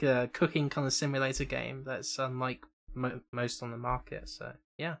looks like a cooking kind of simulator game that's unlike most on the market. So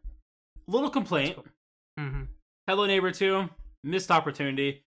yeah. Little complaint. Cool. Mm-hmm. Hello Neighbor 2, missed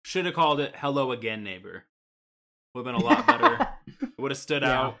opportunity. Should have called it Hello Again Neighbor. Would have been a lot better. Would have stood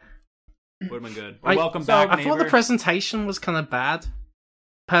out. Would have been good. Welcome back, I neighbor. thought the presentation was kind of bad.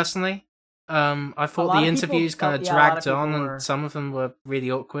 Personally, I thought the interviews kind of dragged on, and some of them were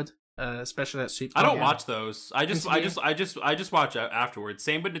really awkward, especially that Super. I don't watch those. I just watch afterwards.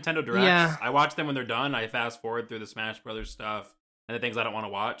 Same with Nintendo Directs. Yeah. I watch them when they're done. I fast forward through the Smash Brothers stuff and the things I don't want to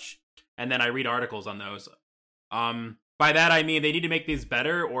watch, and then I read articles on those. By that I mean they need to make these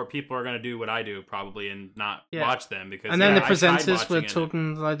better, or people are going to do what I do probably and not watch them because. And then the presenters were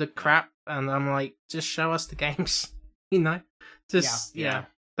talking a load of crap, and I'm like, just show us the games, you know? Just yeah.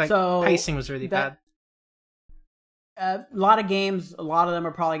 Like, so pacing was really bad. A lot of games, a lot of them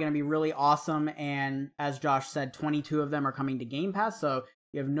are probably going to be really awesome, and as Josh said, 22 of them are coming to Game Pass, so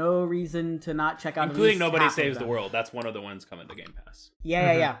you have no reason to not check out. Including Nobody Saves the World. That's one of the ones coming to Game Pass.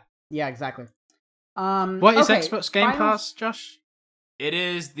 Yeah, exactly. What is Xbox Game Pass, Josh? It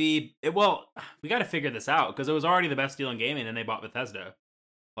is well, we got to figure this out because it was already the best deal in gaming, and they bought Bethesda.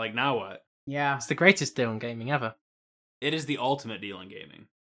 Like now what? Yeah, it's the greatest deal in gaming ever. It is the ultimate deal in gaming.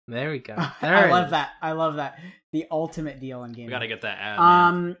 There we go. I love that. I love that. The ultimate deal in gaming. We gotta get that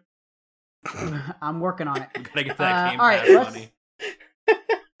ad. I'm working on it. Gotta get that Game all right, Pass money.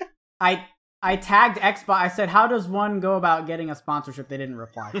 I tagged Xbox. I said, "How does one go about getting a sponsorship?" They didn't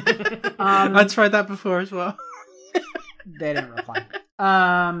reply. I tried that before as well. They didn't reply.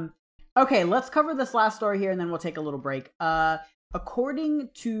 Okay, let's cover this last story here, and then we'll take a little break. According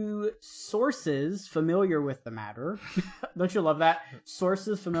to sources familiar with the matter, don't you love that?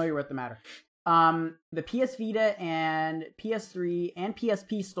 Sources familiar with the matter. The PS Vita and PS3 and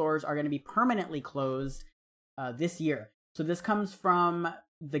PSP stores are going to be permanently closed this year. So this comes from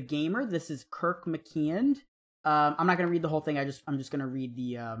The Gamer. This is Kirk McKeon. I'm not going to read the whole thing. I'm just going to read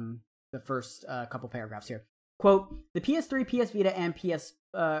the first couple paragraphs here. Quote, the PS3, PS Vita, and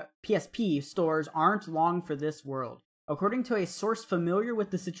PSP stores aren't long for this world. According to a source familiar with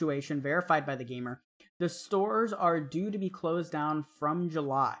the situation, verified by The Gamer, the stores are due to be closed down from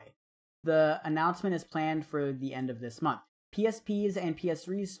July. The announcement is planned for the end of this month. PSP's and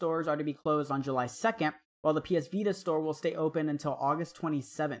PS3 stores are to be closed on July 2nd, while the PS Vita store will stay open until August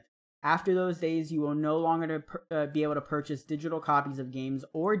 27th. After those days, you will no longer be able to purchase digital copies of games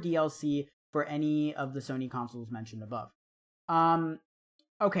or DLC for any of the Sony consoles mentioned above.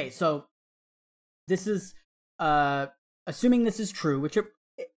 Okay, so this is assuming this is true, which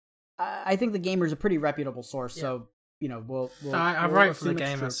I think The Gamer is a pretty reputable source. Yeah. So we'll I write for The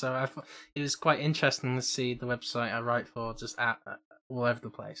Gamer, so it was quite interesting to see the website I write for just all over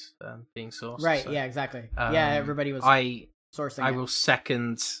the place being sourced. Right? So, yeah, exactly. Everybody was sourcing. I will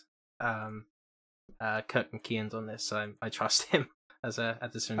second Kirk McKeon on this. So I trust him as a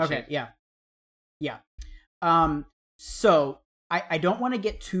decision. Okay. Yeah. So I don't want to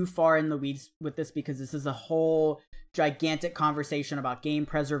get too far in the weeds with this because this is a whole gigantic conversation about game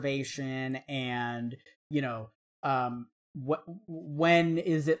preservation and when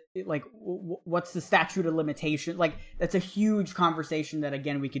is it, like, what's the statute of limitation? Like, that's a huge conversation that,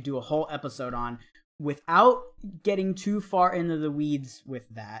 again, we could do a whole episode on. Without getting too far into the weeds with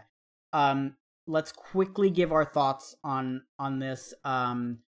that, let's quickly give our thoughts on this,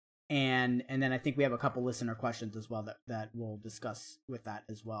 and then I think we have a couple listener questions as well that we'll discuss with that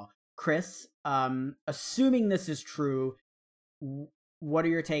as well. Chris, assuming this is true, what are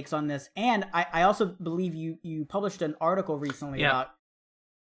your takes on this? And I also believe you published an article recently about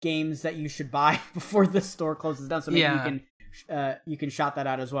games that you should buy before the store closes down. So maybe you can shout that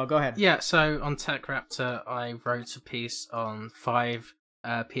out as well. Go ahead. Yeah. So on Tech Raptor, I wrote a piece on 5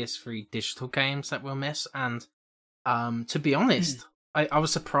 PS3 digital games that we'll miss, and to be honest, I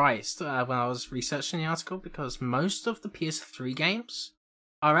was surprised when I was researching the article because most of the PS3 games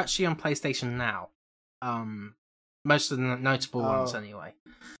are actually on PlayStation Now. Most of the notable ones, anyway.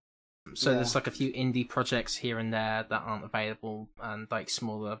 So there's like a few indie projects here and there that aren't available, and like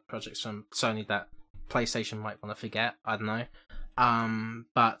smaller projects from Sony that PlayStation might want to forget. I don't know.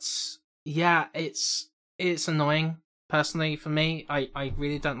 But yeah, it's annoying personally for me. I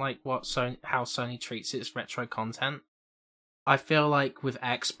really don't like how Sony treats its retro content. I feel like with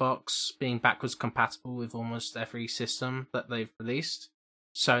Xbox being backwards compatible with almost every system that they've released,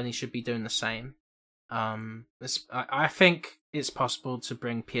 Sony should be doing the same. I think it's possible to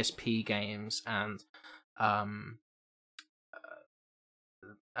bring PSP games and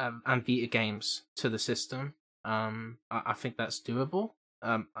Vita games to the system. I think that's doable.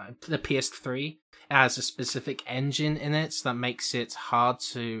 The PS3 has a specific engine in it that makes it hard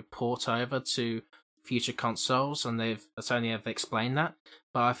to port over to future consoles, and Sony have explained that.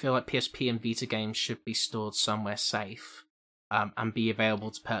 But I feel like PSP and Vita games should be stored somewhere safe. And be available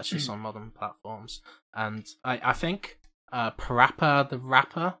to purchase on modern platforms. And I think Parappa the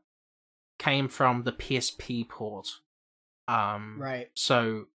Rapper came from the PSP port. Right.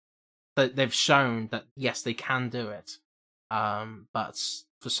 So they've shown that, yes, they can do it. But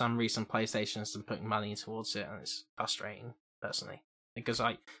for some reason, PlayStation's been putting money towards it, and it's frustrating, personally. Because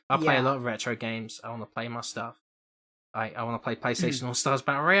I play a lot of retro games. I want to play my stuff. I want to play PlayStation All-Stars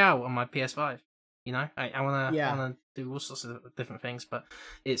Battle Royale on my PS5. I want to do all sorts of different things, but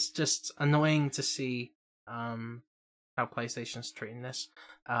it's just annoying to see how PlayStation's treating this.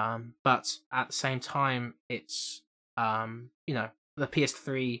 But at the same time, it's the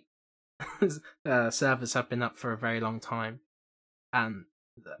PS3 servers have been up for a very long time, and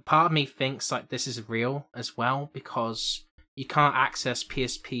part of me thinks like this is real as well because you can't access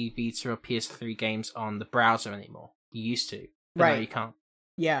PSP, Vita, or PS3 games on the browser anymore. You used to, but now you can't.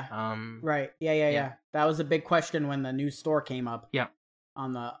 Yeah. Right. Yeah. That was a big question when the new store came up. Yeah.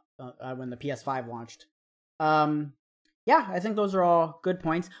 On the when the PS5 launched. Yeah, I think those are all good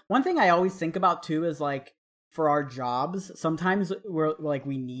points. One thing I always think about too is like for our jobs, sometimes we're like,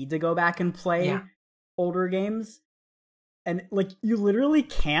 we need to go back and play older games. And like, you literally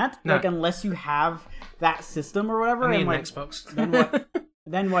can't, like, unless you have that system or whatever. I mean, and like, Xbox.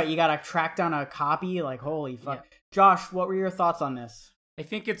 then what? You gotta track down a copy? Like, holy fuck. Yeah. Josh, what were your thoughts on this? I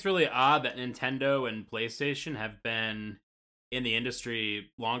think it's really odd that Nintendo and PlayStation have been in the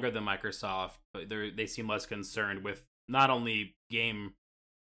industry longer than Microsoft, but they seem less concerned with not only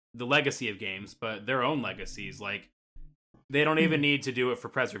the legacy of games, but their own legacies. Like, they don't even need to do it for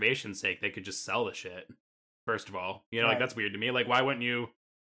preservation's sake. They could just sell the shit. First of all, like, that's weird to me. Like, why wouldn't you?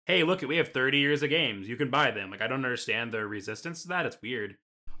 Hey, look, we have 30 years of games. You can buy them. Like, I don't understand their resistance to that. It's weird.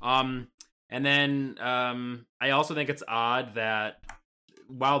 And then I also think it's odd that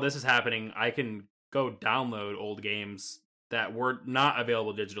while this is happening, I can go download old games that were not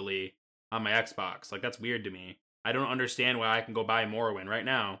available digitally on my Xbox. Like, that's weird to me. I don't understand why I can go buy Morrowind right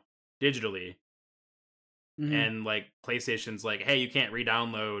now digitally, and like PlayStation's like, hey, you can't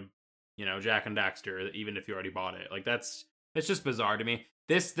re-download, Jak and Daxter, even if you already bought it. Like, it's just bizarre to me.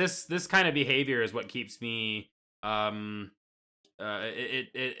 This kind of behavior is what keeps me. It's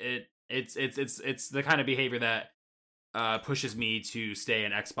the kind of behavior that pushes me to stay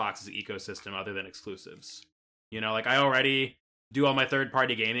in Xbox's ecosystem other than exclusives. Like, I already do all my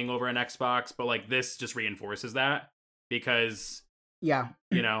third-party gaming over an Xbox, but like, this just reinforces that because it's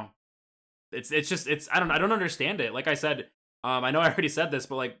I don't understand it. Like I said, I know I already said this,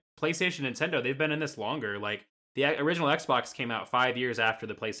 but like, PlayStation, Nintendo, they've been in this longer. Like, the original Xbox came out 5 years after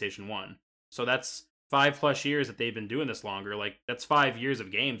the PlayStation 1. So that's 5+ years that they've been doing this longer. Like, that's 5 years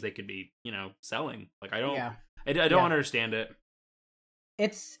of games they could be, selling. Like, I don't understand it.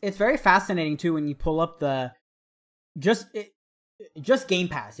 It's very fascinating too when you pull up the just Game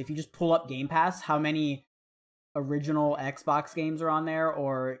Pass. If you just pull up Game Pass, how many original Xbox games are on there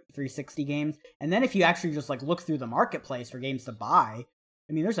or 360 games, and then if you actually just like look through the marketplace for games to buy,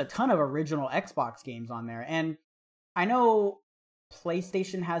 I mean, there's a ton of original Xbox games on there. And I know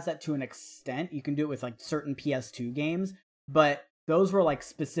PlayStation has that to an extent. You can do it with like certain PS2 games, but those were like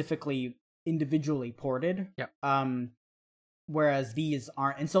specifically individually ported. Yep. Whereas these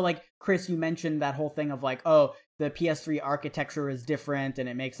aren't. And so like, Chris, you mentioned that whole thing of like, oh, the PS3 architecture is different and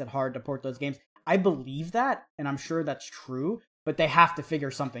it makes it hard to port those games. I believe that, and I'm sure that's true, but they have to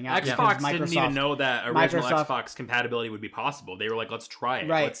figure something out. Xbox didn't even know that original Xbox compatibility would be possible. They were like, let's try it.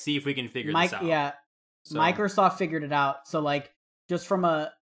 Right. Let's see if we can figure this out. Yeah. So. Microsoft figured it out. So like, just from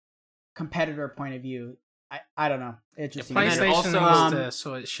a competitor point of view, I don't know. It just PlayStation needs to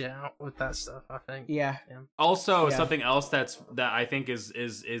sort shit out with that stuff, I think. Yeah. Also, something else that I think is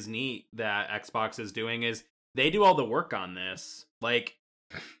neat that Xbox is doing is they do all the work on this. Like,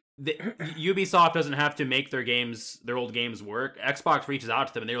 Ubisoft doesn't have to make their old games work. Xbox reaches out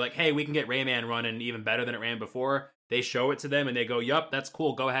to them and they're like, hey, we can get Rayman running even better than it ran before. They show it to them and they go, yup, that's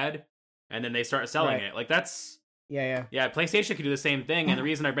cool, go ahead. And then they start selling it. Like, that's... Yeah, PlayStation can do the same thing. And the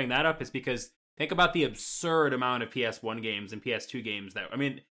reason I bring that up is because think about the absurd amount of PS1 games and PS2 games that... I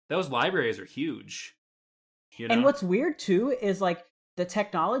mean, those libraries are huge. And what's weird, too, is, like, the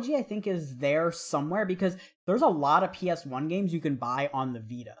technology, I think, is there somewhere because there's a lot of PS1 games you can buy on the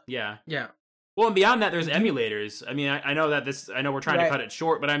Vita. Yeah. Well, and beyond that, there's emulators. I mean, I know that I know we're trying to cut it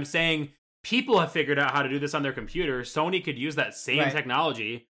short, but I'm saying people have figured out how to do this on their computer. Sony could use that same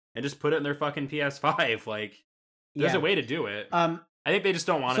technology and just put it in their fucking PS5. Like, there's a way to do it. I think they just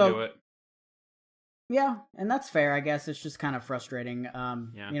don't want to do it. Yeah, and that's fair, I guess. It's just kind of frustrating.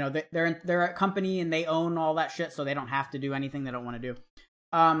 They're a company and they own all that shit, so they don't have to do anything they don't want to do.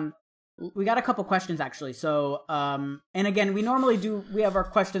 We got a couple questions, actually. So, and again, we have our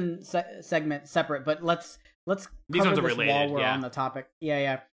question segment separate, but let's These cover ones are this related, while we're on the topic.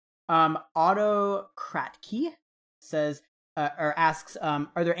 Autocratke says, or asks, are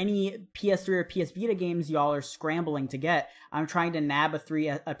there any PS3 or PS Vita games y'all are scrambling to get? I'm trying to nab a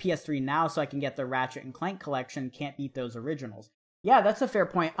PS3 now so I can get the Ratchet and Clank collection. Can't beat those originals. Yeah, that's a fair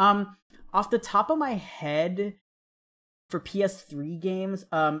point. Off the top of my head, for PS3 games,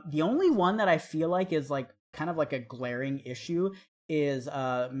 the only one that I feel like is like kind of like a glaring issue is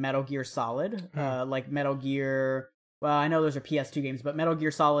Metal Gear Solid. Like Metal Gear... Well, I know those are PS2 games, but Metal Gear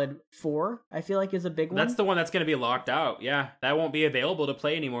Solid 4, I feel like, is a big one. That's the one that's going to be locked out. Yeah, that won't be available to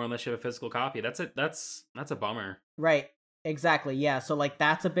play anymore unless you have a physical copy. That's a bummer. Right. Exactly. Yeah. So like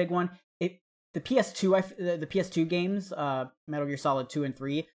that's a big one. The PS2 games, Metal Gear Solid 2 and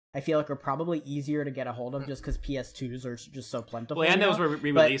 3, I feel like are probably easier to get a hold of just because PS2s are just so plentiful. Well, and those were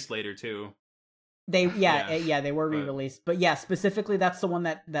re-released later too. They were re-released, but yeah, specifically that's the one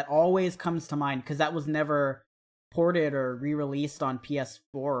that always comes to mind because that was never ported or re-released on PS4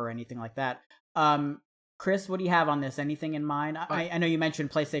 or anything like that. Chris, what do you have on this? Anything in mind? I know you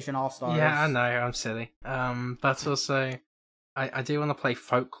mentioned PlayStation All Stars. Yeah, I know. I'm silly. But also, I do want to play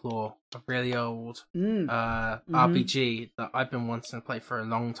Folklore, a really old RPG that I've been wanting to play for a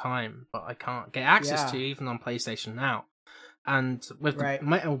long time, but I can't get access to even on PlayStation Now. And with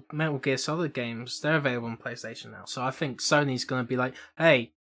the Metal Gear Solid games, they're available on PlayStation Now. So I think Sony's going to be like,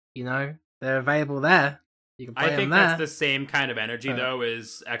 hey, they're available there. You can play them there. That's the same kind of energy, though,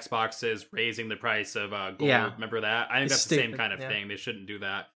 as Xbox is raising the price of Gold. Yeah. Remember that? I think that's the same kind of thing. They shouldn't do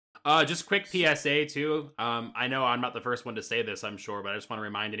that. Just quick PSA, too. I know I'm not the first one to say this, I'm sure, but I just want to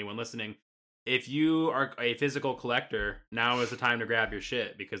remind anyone listening. If you are a physical collector, now is the time to grab your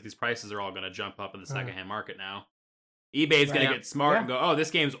shit, because these prices are all going to jump up in the secondhand market now. eBay's going to get smart and go, oh, this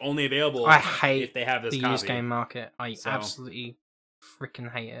game's only available if they have this the copy. Used game market. I absolutely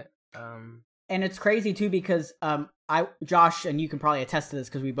freaking hate it. And it's crazy too because Josh, and you can probably attest to this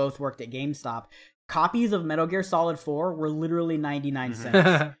because we both worked at GameStop. Copies of Metal Gear Solid 4 were literally 99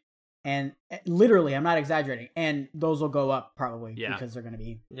 cents. And literally, I'm not exaggerating. And those will go up probably because they're going to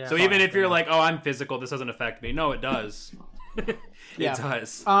be. Yeah. So even if you're like, oh, I'm physical, this doesn't affect me. No, it does. It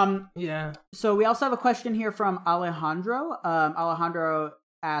does. Yeah. So we also have a question here from Alejandro. Alejandro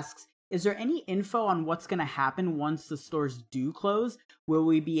asks, is there any info on what's going to happen once the stores do close? Will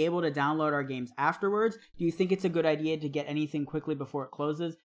we be able to download our games afterwards? Do you think it's a good idea to get anything quickly before it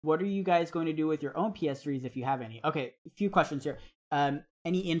closes? What are you guys going to do with your own PS3s if you have any? Okay, a few questions here.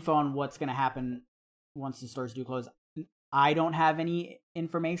 Any info on what's going to happen once the stores do close? I don't have any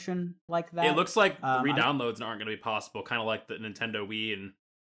information like that. It looks like re-downloads aren't going to be possible, kind of like the Nintendo Wii and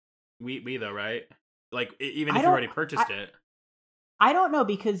Wii though, right? Like, even if you already purchased it. I don't know,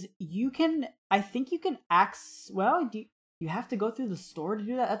 because I think you can do you have to go through the store to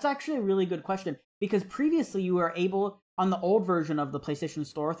do that? That's actually a really good question, because previously you were able, on the old version of the PlayStation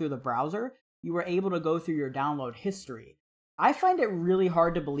Store through the browser, you were able to go through your download history. I find it really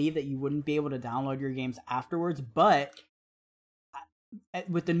hard to believe that you wouldn't be able to download your games afterwards, but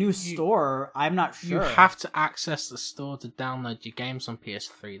with the new store, I'm not sure. You have to access the store to download your games on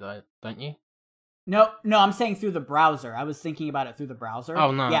PS3 though, don't you? No, I'm saying through the browser. I was thinking about it through the browser.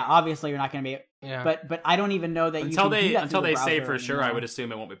 Oh no! Yeah, obviously you're not going to be. Yeah. But I don't even know that until you can do that until they say for sure. Anymore. I would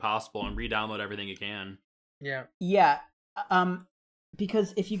assume it won't be possible, and re-download everything you can. Yeah. Yeah.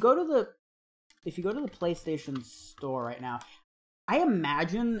 Because if you go to the PlayStation Store right now, I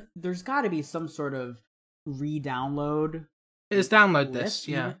imagine there's got to be some sort of re-download. It's download this.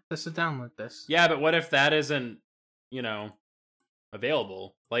 Yeah. This is download this. Yeah, but what if that isn't,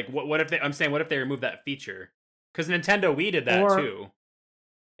 available? Like, what if what if they remove that feature? Because Nintendo Wii did that too.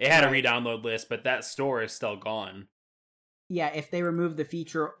 It had a re-download list, but that store is still gone. Yeah, if they remove the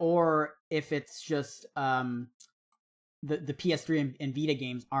feature, or if it's just the PS3 and Vita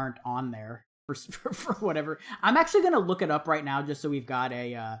games aren't on there for whatever. I'm actually gonna look it up right now just so we've got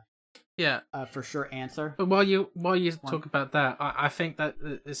a for sure answer. But while you talk about that, I think that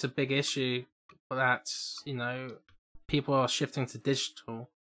it's a big issue that people are shifting to digital.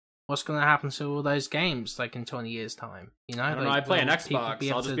 What's going to happen to all those games like in 20 years time? I don't know. I play an Xbox,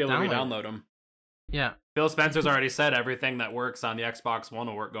 so I'll just be able to re-download them. Yeah. Phil Spencer's already said everything that works on the Xbox One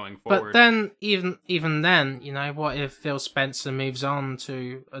will work going forward. But then, even then, what if Phil Spencer moves on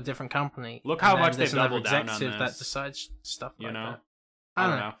to a different company? Look how much they've doubled down on this. That decides stuff like that. I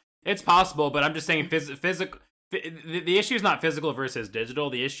don't know. It's possible, but I'm just saying physical. The issue is not physical versus digital.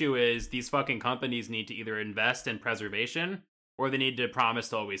 The issue is these fucking companies need to either invest in preservation or they need to promise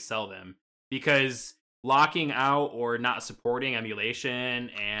to always sell them. Because locking out or not supporting emulation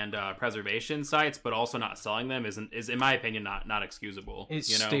and preservation sites, but also not selling them is in my opinion not excusable.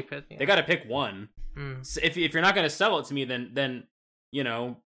 It's stupid. Yeah. They got to pick one. So if you're not going to sell it to me, then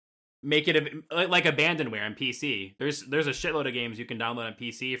make it like abandonware on PC. There's a shitload of games you can download on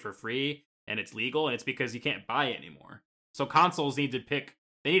PC for free, and it's legal, and it's because you can't buy it anymore. So consoles need to pick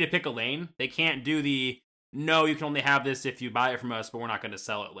a lane. They can't do no, you can only have this if you buy it from us, but we're not going to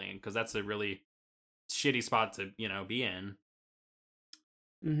sell it lane, because that's a really shitty spot to be in.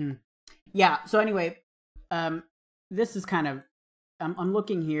 Mm-hmm. Yeah. So anyway, this is kind of I'm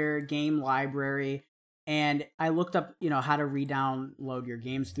looking here, game library, and I looked up how to re-download your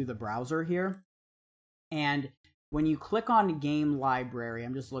games through the browser here, and when you click on game library,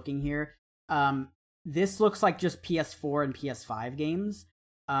 I'm just looking here. This looks like just PS4 and PS5 games.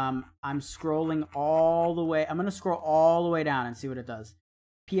 I'm scrolling all the way. I'm going to scroll all the way down and see what it does.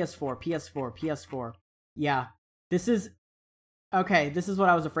 PS4. Yeah. This is what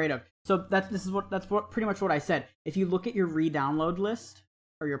I was afraid of. So that's pretty much what I said. If you look at your re-download list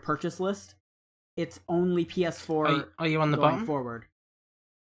or your purchase list, it's only PS4. Are you on the going bottom? Forward.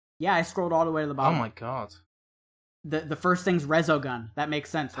 Yeah, I scrolled all the way to the bottom. Oh my god. The first thing's Resogun. That makes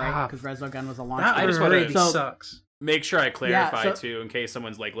sense, right? Because Resogun was a launch. That really sucks. Make sure I clarify too, in case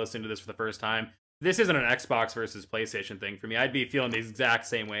someone's like listening to this for the first time. This isn't an Xbox versus PlayStation thing for me. I'd be feeling the exact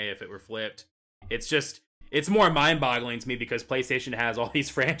same way if it were flipped. It's more mind-boggling to me because PlayStation has all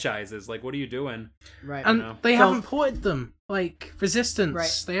these franchises. Like, what are you doing? Right. And they haven't ported them. Like, Resistance.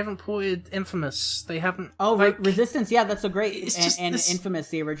 Right. They haven't ported Infamous. They haven't... Oh, like, Resistance, yeah, that's a great... And Infamous,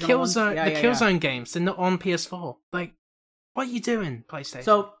 the original Killzone, ones. Killzone games, they're not on PS4. Like, what are you doing, PlayStation?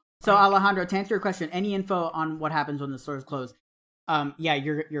 So Alejandro, to answer your question, any info on what happens when the stores close... yeah,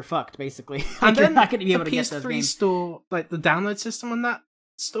 you're fucked, basically. And you're not going to be able to get those PS3 games. store, like, the download system on that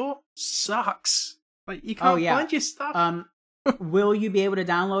store sucks. Like, you can't find your stuff. Will you be able to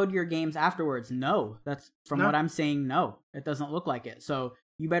download your games afterwards? No. That's from what I'm saying. No, it doesn't look like it. So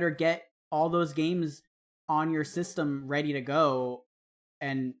you better get all those games on your system ready to go,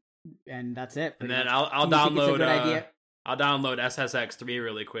 and that's it. And then I'll download. I'll download SSX3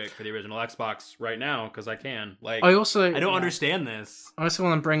 really quick for the original Xbox right now because I can. Like, I don't understand this. I also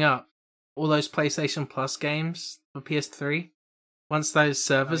want to bring up all those PlayStation Plus games for PS3. Once those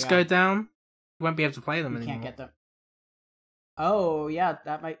servers go down, you won't be able to play them anymore. You can't get them. Oh, yeah,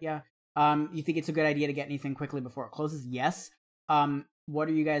 that might, yeah. You think it's a good idea to get anything quickly before it closes? Yes. What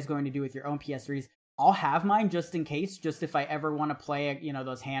are you guys going to do with your own PS3s? I'll have mine just in case, just if I ever want to play,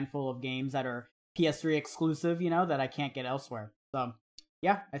 those handful of games that are PS3 exclusive, that I can't get elsewhere. So,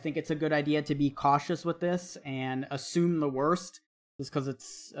 yeah, I think it's a good idea to be cautious with this and assume the worst, just because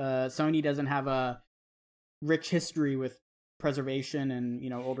it's Sony doesn't have a rich history with preservation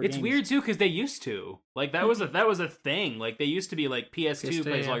and older it's games. Weird too because they used to, like, that was a thing. Like, they used to be like PS2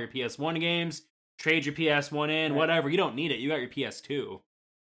 plays all your PS1 games, trade your PS1 in, whatever. You don't need it, you got your PS2.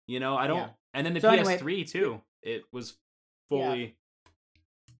 I don't. And then the PS3 too, it was fully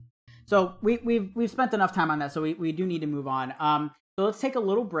So we've spent enough time on that, so we do need to move on. So let's take a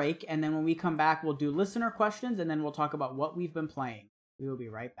little break, and then when we come back, we'll do listener questions, and then we'll talk about what we've been playing. We will be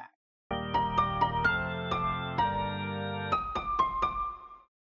right back.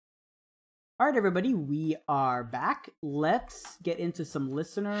 All right, everybody, we are back. Let's get into some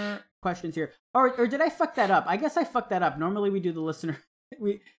listener questions here. Or did I fuck that up? I guess I fucked that up. Normally we do the listener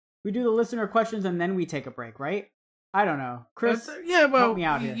we do the listener questions and then we take a break, right? I don't know. Chris, help me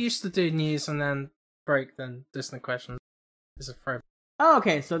out here. You used to do news and then break, then listener questions. It's a forever. Oh,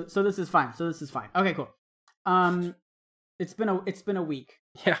 okay. So this is fine. Okay, cool. It's been a week.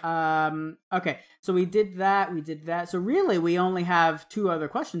 Yeah. Okay. So we did that. So really, we only have 2 other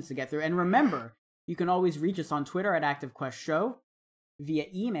questions to get through. And remember, you can always reach us on Twitter at ActiveQuestShow, via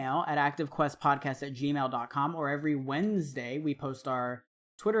email at activequestpodcast@gmail.com, or every Wednesday we post our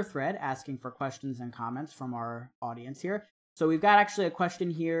Twitter thread asking for questions and comments from our audience here. So we've got actually a question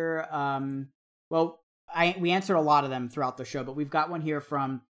here. We answered a lot of them throughout the show, but we've got one here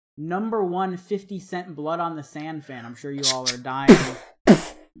from number 1 50 Cent Blood on the Sand fan. I'm sure you all are dying.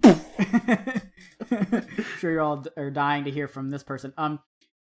 Sure you all are dying to hear from this person.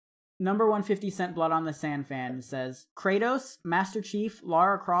 Number 1 50 Cent Blood on the Sand fan says, Kratos, Master Chief,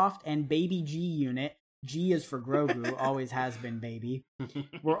 Lara Croft, and Baby G Unit, G is for Grogu, always has been, baby,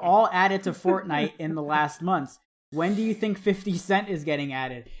 were all added to Fortnite in the last months. When do you think 50 Cent is getting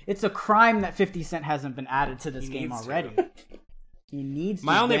added? It's a crime that 50 Cent hasn't been added to this game already. He needs to.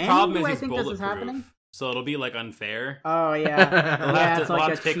 My only problem is he's bulletproof, so it'll be, like, unfair. Oh, yeah. They'll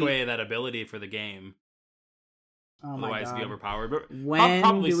have to take away that ability for the game. Oh, otherwise it'll be overpowered. But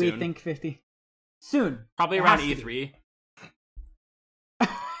when do we think 50? Soon. Probably around E3.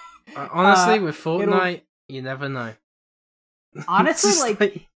 Honestly, with Fortnite, you never know. Honestly,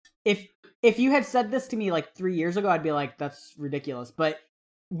 like, if you had said this to me, like, 3 years ago, I'd be like, that's ridiculous. But,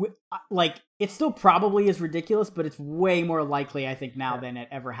 like, it still probably is ridiculous, but it's way more likely, I think, now than it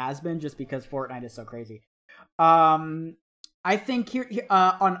ever has been, just because Fortnite is so crazy. I think here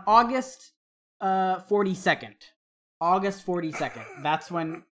on August 42nd, that's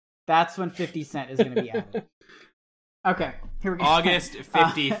when 50 Cent is going to be added. Okay, here we go. August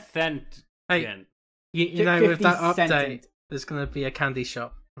 50th. Hey, you know, with that update, there's going to be a candy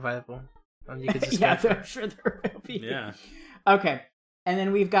shop available. And you can just I'm sure there will be. Yeah. Okay, and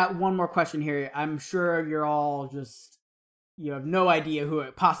then we've got one more question here. I'm sure you're all you have no idea who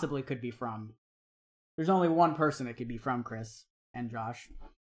it possibly could be from. There's only one person it could be from, Chris and Josh.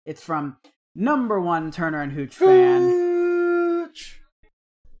 It's from number 1 Turner and Hooch fan.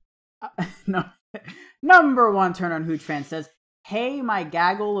 No. Number 1 Turner and Hooch fan says, hey, my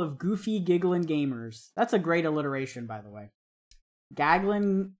gaggle of goofy gigglin' gamers. That's a great alliteration, by the way.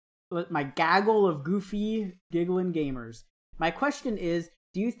 My gaggle of goofy gigglin' gamers. My question is,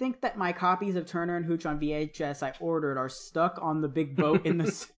 Do you think that my copies of Turner and Hooch on VHS I ordered are stuck on the big boat in the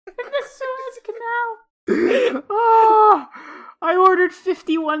Suez Canal? Oh, I ordered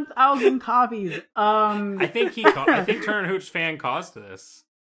 51,000 copies. I think Turner and Hooch fan caused this.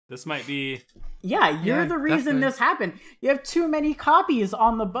 This might be. Yeah, you're the reason definitely. This happened. You have too many copies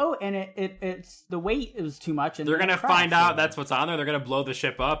on the boat, and it's the weight was too much. And they're gonna find out that's what's on there. They're gonna blow the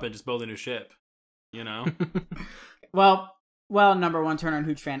ship up and just build a new ship. You know. Well, number one Turner and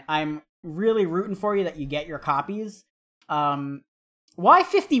Hooch fan, I'm really rooting for you that you get your copies. Why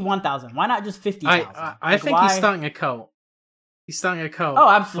 51,000? Why not just 50,000? I think he's starting a cult. He's starting a cult. Oh,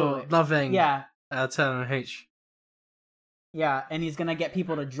 absolutely. For loving. Yeah. Turner and Hooch. Yeah, and he's gonna get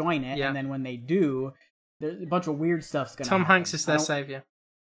people to join it, and then when they do, there's a bunch of weird stuff's gonna happen. Tom Hanks is their savior.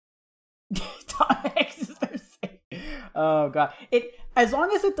 Tom Hanks is their savior. Oh god! As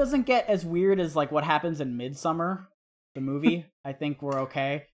long as it doesn't get as weird as like what happens in Midsummer, the movie, I think we're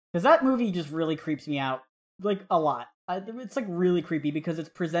okay. Because that movie just really creeps me out, like a lot. It's like really creepy because it's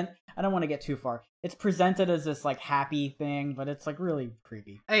I don't want to get too far. It's presented as this like happy thing, but it's like really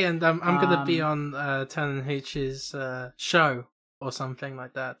creepy. Hey, and I'm gonna be on Turner and Hooch's show or something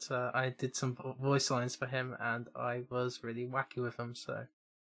like that. I did some voice lines for him, and I was really wacky with him, so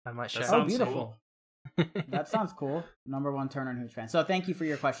I might share. Oh, beautiful! Cool. That sounds cool. Number one Turner and Hooch fan. So thank you for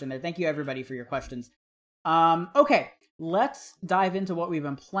your question there. Thank you everybody for your questions. Okay, let's dive into what we've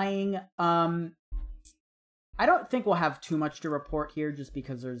been playing. I don't think we'll have too much to report here just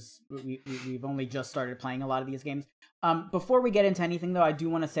because we've only just started playing a lot of these games. Before we get into anything, though, I do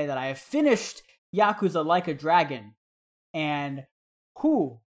want to say that I have finished Yakuza Like a Dragon. And,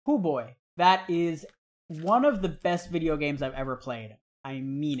 boy, that is one of the best video games I've ever played. I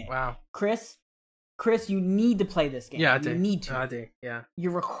mean it. Wow. Chris, you need to play this game. Yeah, I do. You need to. I do, yeah.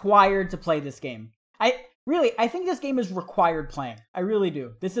 You're required to play this game. I think this game is required playing. I really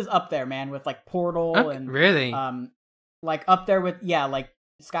do. This is up there, man, with like Portal and really, like up there with like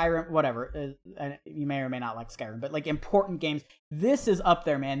Skyrim, whatever. You may or may not like Skyrim, but like important games. This is up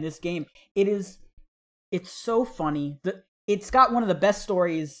there, man. This game, it's so funny. It's got one of the best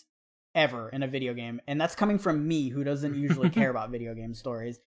stories ever in a video game, and that's coming from me, who doesn't usually care about video game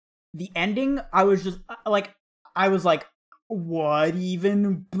stories. The ending, I was like. What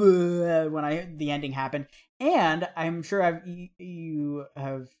even when the ending happened, and I'm sure you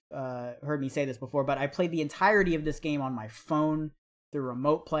have heard me say this before, but I played the entirety of this game on my phone through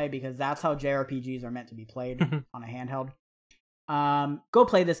remote play because that's how JRPGs are meant to be played on a handheld. Go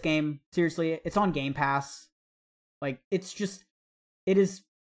play this game, seriously. It's on Game Pass. Like it is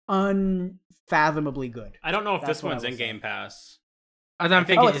unfathomably good. I don't know if this one's in Game Pass. I don't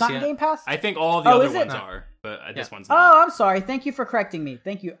think it's not in Game Pass? I think all the other ones are, but this one's not. Oh, I'm sorry. Thank you for correcting me.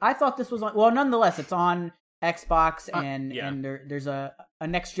 Thank you. I thought this was on... Well, nonetheless, it's on Xbox, and there's a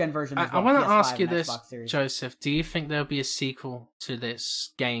next-gen version as well. I want to ask you this, Joseph. Do you think there'll be a sequel to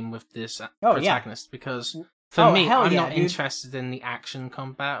this game with this protagonist? Yeah. Because for me, I'm not interested in the action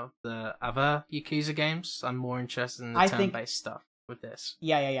combat of the other Yakuza games. I'm more interested in the turn-based stuff with this.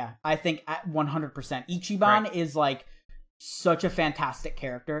 Yeah. I think 100%. Ichiban is like... such a fantastic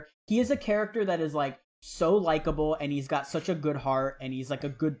character. He is a character that is like so likable, and he's got such a good heart, and he's like a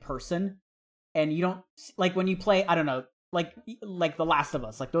good person. And you don't like when you play, I don't know, like The Last of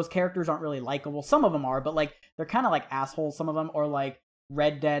Us, like those characters aren't really likable. Some of them are, but like they're kind of like assholes, some of them, or like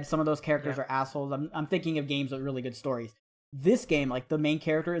Red Dead, some of those characters are assholes. I'm thinking of games with really good stories. This game, like the main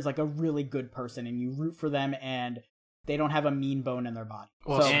character is like a really good person, and you root for them, and they don't have a mean bone in their body.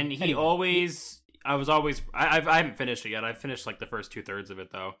 Well, and he always... I haven't finished it yet. I finished like the first 2/3 of it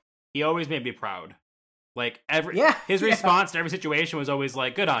though. He always made me proud. Like his response to every situation was always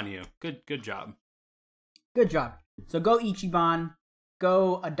like, "Good on you, good job, good job." So go Ichiban,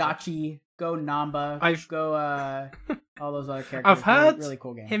 go Adachi, go Namba, go all those other characters. I've heard really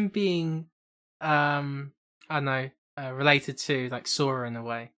cool game. Him being, I don't know, related to like Sora in a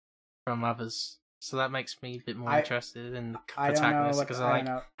way from others. So that makes me a bit more interested in the protagonist because I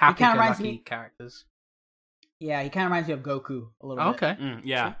like happy-go-lucky characters. Yeah, he kind of reminds me of Goku a little bit. Okay.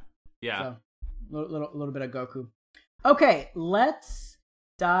 Yeah. So, little bit of Goku. Okay, let's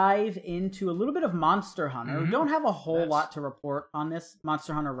dive into a little bit of Monster Hunter. We don't have a whole lot to report on this.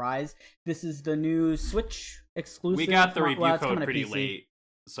 Monster Hunter Rise. This is the new Switch exclusive. We got the review code pretty late,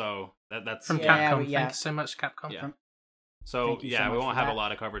 so that's from Capcom. Thank you so much, Capcom. Yeah. So we won't have a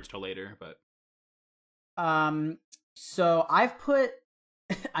lot of coverage till later, but. So I've put,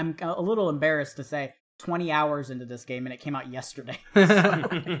 I'm a little embarrassed to say, 20 hours into this game, and it came out yesterday.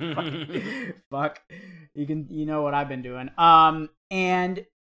 Fuck. You know what I've been doing. And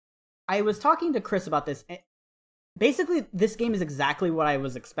I was talking to Chris about this. basically, this game is exactly what I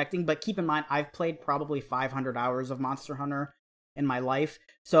was expecting, but keep in mind, I've played probably 500 hours of Monster Hunter in my life,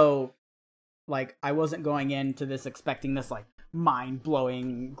 so, like, I wasn't going into this expecting this, like,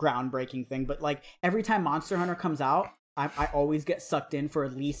 mind-blowing, groundbreaking thing, but, like, every time Monster Hunter comes out, I always get sucked in for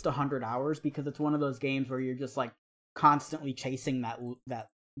at least 100 hours, because it's one of those games where you're just, like, constantly chasing that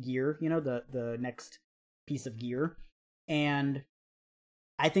gear, you know, the next piece of gear, and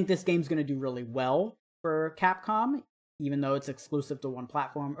I think this game's going to do really well for Capcom, even though it's exclusive to one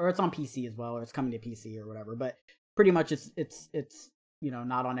platform, or it's on PC as well, or it's coming to PC or whatever. But pretty much, it's you know,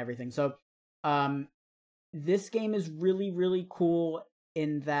 not on everything. So, this game is really, really cool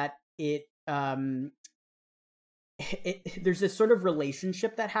in that it there's this sort of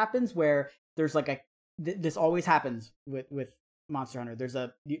relationship that happens where there's like this always happens with Monster Hunter. There's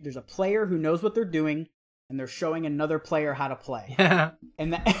a player who knows what they're doing, and they're showing another player how to play. Yeah.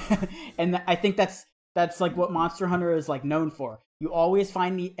 And I think that's like what Monster Hunter is like known for. You always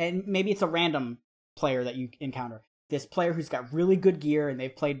find and maybe it's a random player that you encounter. This player who's got really good gear and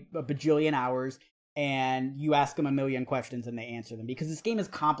they've played a bajillion hours, and you ask them a million questions and they answer them, because this game is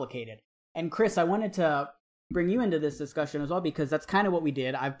complicated. And Chris, I wanted to bring you into this discussion as well, because that's kind of what we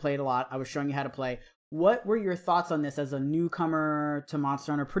did. I've played a lot. I was showing you how to play. What were your thoughts on this as a newcomer to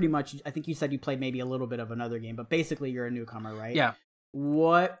Monster Hunter? Pretty much, I think you said you played maybe a little bit of another game, but basically you're a newcomer, right? Yeah.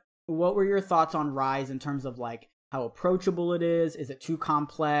 What were your thoughts on Rise in terms of like how approachable it is? Is it too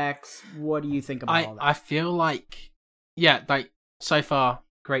complex? What do you think about all that? I feel like, yeah, like so far,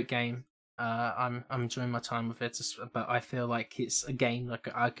 great game. I'm enjoying my time with it, but I feel like it's a game like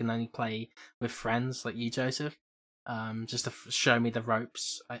I can only play with friends like you, Joseph. Just to show me the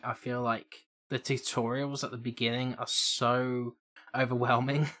ropes. I feel like the tutorials at the beginning are so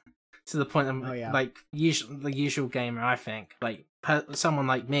overwhelming to the point of like the usual gamer, I think, like someone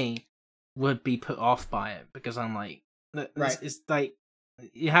like me would be put off by it, because I'm like, it's like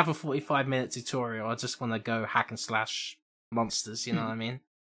you have a 45-minute tutorial. I just want to go hack and slash monsters. You know what I mean?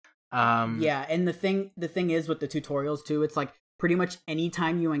 Yeah, and the thing is with the tutorials too, it's like pretty much any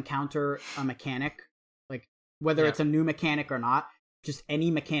time you encounter a mechanic, like whether it's a new mechanic or not, just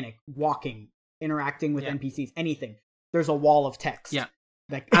any mechanic, walking, interacting with NPCs, anything, there's a wall of text. Yeah.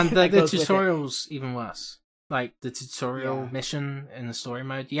 And the tutorial's even worse. Like the tutorial mission in the story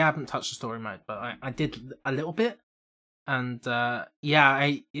mode. You haven't touched the story mode, but I did a little bit, and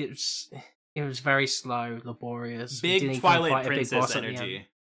it was very slow, laborious. Big Twilight Princess energy.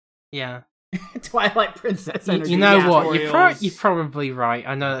 Yeah. Twilight Princess energy. You know what? You're probably right.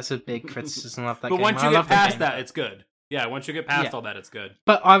 I know that's a big criticism of that game. But once you get past that, it's good. Yeah, once you get past all that, it's good.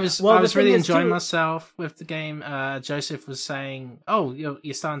 But I was really enjoying myself with the game. Joseph was saying, "Oh,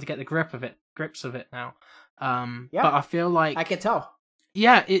 you're starting to get the grips of it now." But I feel like I could tell.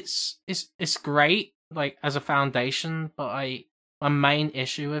 Yeah, it's great, like as a foundation. But my main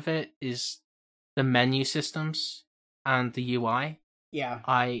issue with it is the menu systems and the UI. Yeah,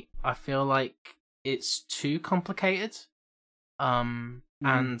 I feel like it's too complicated. And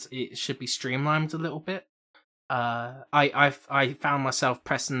it should be streamlined a little bit. I found myself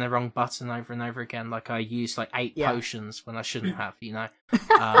pressing the wrong button over and over again. Like I used like 8 potions when I shouldn't have, you know.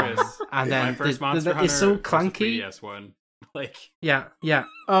 And then my first Monster Hunter, it's so clunky. Was the 3DS one, like yeah.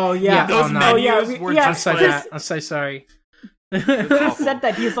 Oh yeah, those menus were just I'm so sorry. Chris said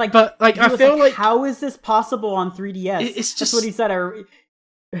that he's like, but like I feel like how is this possible on 3DS? It's just that's what he said.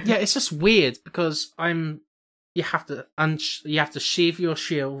 Yeah, it's just weird because you have to sheathe your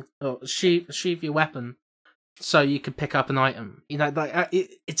shield or sheathe your weapon so you can pick up an item. You know, like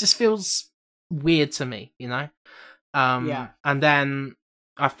it just feels weird to me. You know, And then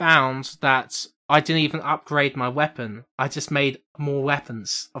I found that I didn't even upgrade my weapon. I just made more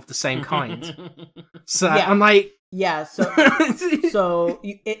weapons of the same kind. So I'm like, so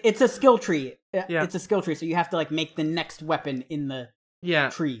it's a skill tree. It's a skill tree. So you have to like make the next weapon in the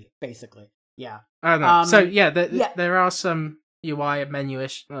tree, basically. Yeah. I don't know. So there are some UI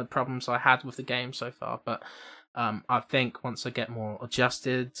menu-ish problems I had with the game so far, but I think once I get more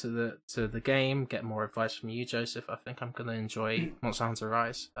adjusted to the game, get more advice from you, Joseph, I think I'm gonna enjoy Monster Hunter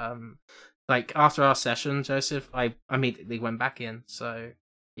Rise. Like after our session, Joseph, I immediately went back in. So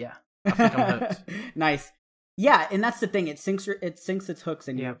yeah, I think I'm hooked. Nice. Yeah, and that's the thing. It sinks its hooks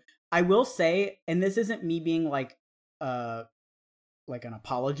in you. I will say, and this isn't me being like an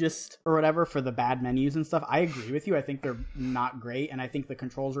apologist or whatever for the bad menus and stuff. I agree with you. I think they're not great, and I think the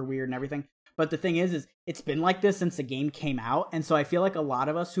controls are weird and everything. But the thing is it's been like this since the game came out, and so I feel like a lot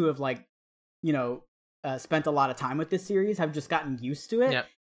of us who have like, you know, spent a lot of time with this series have just gotten used to it. Yep.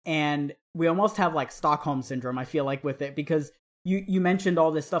 And we almost have like Stockholm syndrome, I feel like, with it, because you mentioned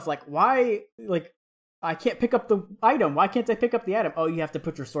all this stuff, like why, like I can't pick up the item. Why can't I pick up the item? Oh, you have to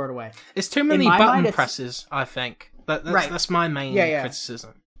put your sword away. It's too many button presses, I think. That's my main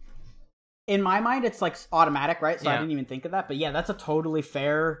criticism. In my mind, it's like automatic, right? So I didn't even think of that. But yeah, that's a totally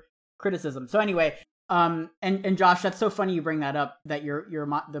fair criticism. So anyway, and Josh, that's so funny you bring that up. That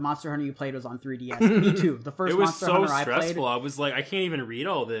the Monster Hunter you played was on 3DS. Me too. The first Monster Hunter I played. It was so stressful. I was like, I can't even read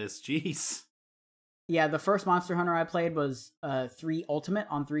all this. Jeez. Yeah, the first Monster Hunter I played was 3 Ultimate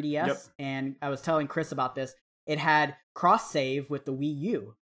on 3DS, and I was telling Chris about this. It had cross save with the Wii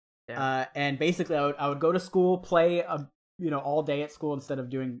U, and basically I would go to school, play all day at school instead of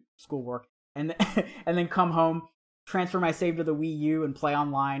doing schoolwork, and then come home, transfer my save to the Wii U, and play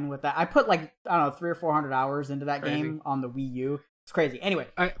online with that. I put 300 or 400 hours into that game on the Wii U. It's crazy. Anyway,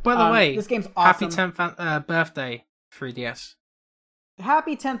 by the way, this game's awesome. Happy 10th birthday, 3DS.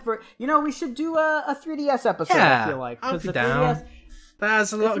 Happy 10th for we should do a 3DS episode. I feel like I'll be down. 3DS,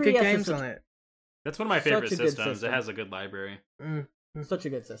 there's a lot of good games on it. That's one of my favorite systems. It has a good library. Such a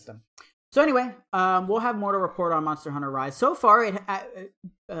good system. So anyway, we'll have more to report on Monster Hunter Rise. So far,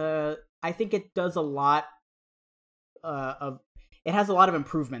 I think it does a lot it has a lot of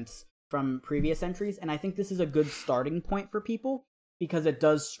improvements from previous entries, and I think this is a good starting point for people because it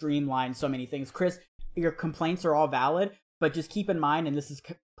does streamline so many things. Chris, your complaints are all valid. But just keep in mind, and this is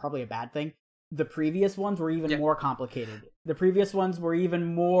probably a bad thing, the previous ones were even more complicated. The previous ones were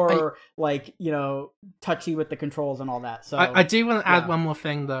even more, touchy with the controls and all that. So I do want to add one more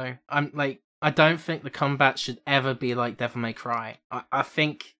thing, though. I don't think the combat should ever be like Devil May Cry. I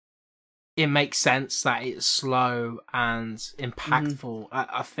think it makes sense that it's slow and impactful.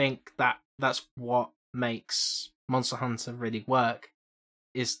 I think that's what makes Monster Hunter really work,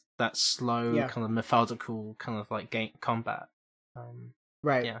 is that slow, kind of methodical, kind of like game combat.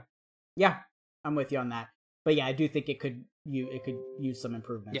 Right. Yeah, I'm with you on that. But yeah, I do think it could use some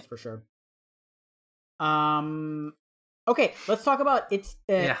improvements for sure. Okay, let's talk about It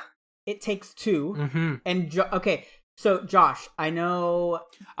Takes Two. Mm-hmm. And so Josh, I know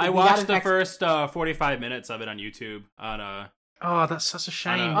I watched the first 45 minutes of it on YouTube on Oh, that's such a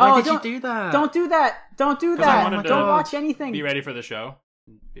shame. Why did you do that? Don't do that. Don't do that. Don't watch anything. Be ready for the show.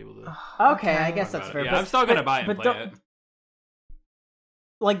 Be able to okay, I guess that's fair. Yeah, I'm still gonna buy it and play it.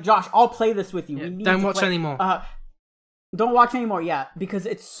 Like Josh, I'll play this with you. Yeah, don't watch anymore. Don't watch anymore. Yeah, because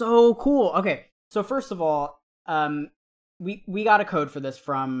it's so cool. Okay, so first of all, we got a code for this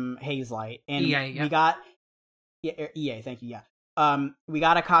from Hazelight, and we got EA. Thank you. Yeah. We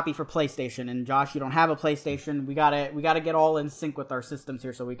got a copy for PlayStation, and Josh, you don't have a PlayStation. We gotta get all in sync with our systems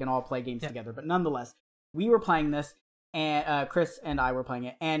here so we can all play games together. But nonetheless, we were playing this. And Chris and I were playing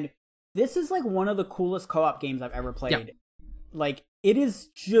it, and this is like one of the coolest co-op games I've ever played. Yep. Like, it is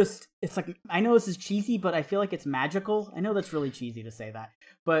just, it's like, I know this is cheesy, but I feel like it's magical. I know that's really cheesy to say that,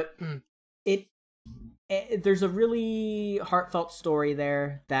 but there's a really heartfelt story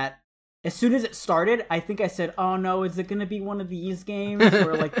there that as soon as it started, I think I said, oh no, is it going to be one of these games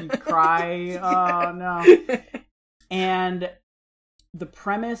where like you cry? Oh no. And the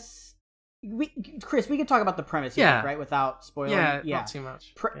premise, Chris, we can talk about the premise, right? Without spoiling. Yeah, not too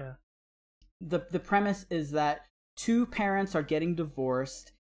much. The premise is that 2 parents are getting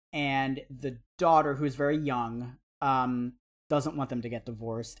divorced, and the daughter, who is very young, doesn't want them to get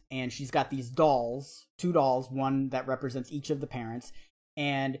divorced, and she's got these dolls, 2 dolls, one that represents each of the parents,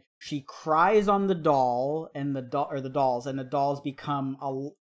 and she cries on the doll, and the dolls, and the dolls become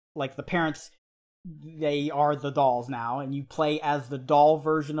like the parents. They are the dolls now, and you play as the doll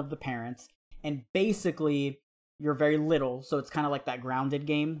version of the parents, and basically you're very little, so it's kind of like that Grounded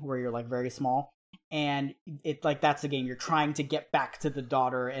game where you're like very small, and it like that's the game. You're trying to get back to the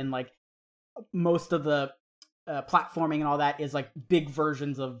daughter, and like most of the platforming and all that is like big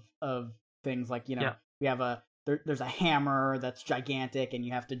versions of things, like we have there's a hammer that's gigantic, and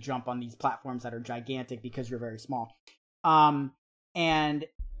you have to jump on these platforms that are gigantic because you're very small. And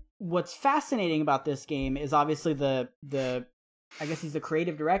what's fascinating about this game is obviously the I guess he's the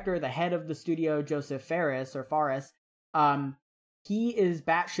creative director, the head of the studio, Joseph Fares. He is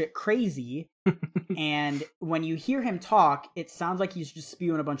batshit crazy, and when you hear him talk, it sounds like he's just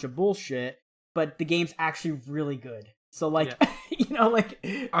spewing a bunch of bullshit, but the game's actually really good. So like,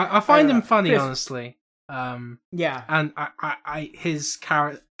 I find him funny, Chris, honestly. And I his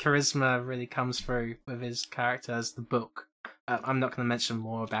charisma really comes through with his character as the book. I'm not going to mention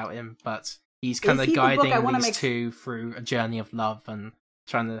more about him, but he's kind of guiding these two through a journey of love and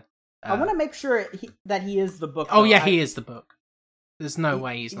trying to... I want to make sure that he is the book. Oh, yeah, he is the book. There's no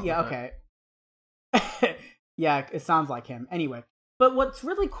way he's not the book. Okay. Yeah, it sounds like him. Anyway, but what's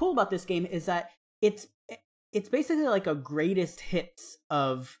really cool about this game is that it's basically like a greatest hits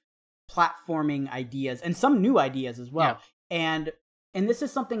of platforming ideas and some new ideas as well. Yeah. And this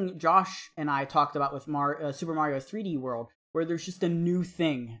is something Josh and I talked about with Super Mario 3D World, where there's just a new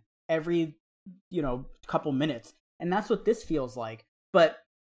thing every, couple minutes. And that's what this feels like. But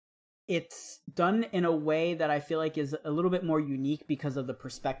it's done in a way that I feel like is a little bit more unique because of the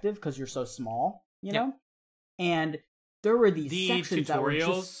perspective, because you're so small, you know? And there were these sections that were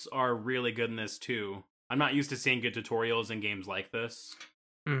tutorials are really good in this too. I'm not used to seeing good tutorials in games like this.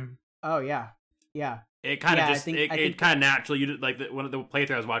 Mm. Oh, yeah. It kind of it kind of naturally, one of the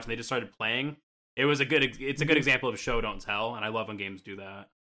playthrough I was watching, they just started playing. It's a good example of show don't tell, and I love when games do that.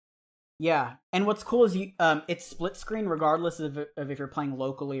 Yeah, and what's cool is it's split screen regardless of if you're playing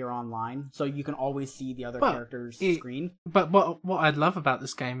locally or online, so you can always see the other character's screen. But what I love about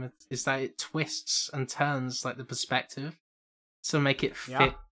this game is that it twists and turns like the perspective to make it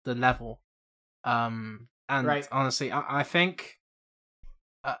fit the level. And honestly, I think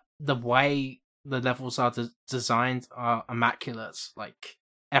the way the levels are designed are immaculate. Like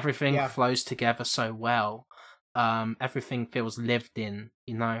everything flows together so well. Everything feels lived in,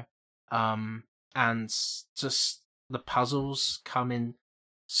 and just the puzzles come in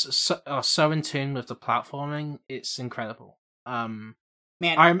are so in tune with the platforming. It's incredible. Man,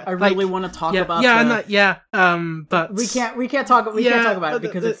 I really want to talk about but we can't talk about it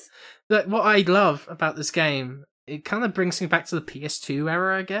because it's what I love about this game. It kind of brings me back to the PS2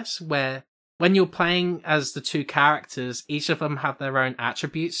 era, I guess, where when you're playing as the two characters, each of them have their own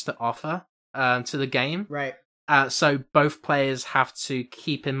attributes to offer to the game. Right. So both players have to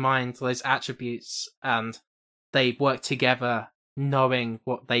keep in mind those attributes, and they work together knowing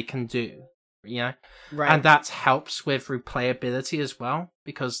what they can do, Right. And that helps with replayability as well,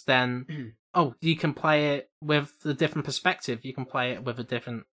 because then, you can play it with a different perspective. You can play it with a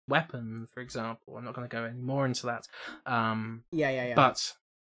different weapon, for example. I'm not going to go any more into that. But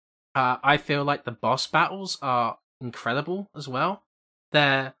I feel like the boss battles are incredible as well.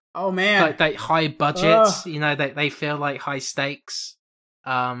 They're like high budget. They feel like high stakes.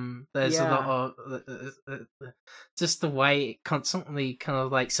 There's a lot of just the way it constantly kind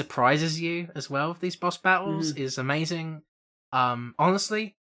of like surprises you as well with these boss battles is amazing.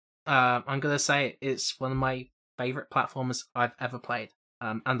 Honestly, I'm gonna say it's one of my favorite platformers I've ever played.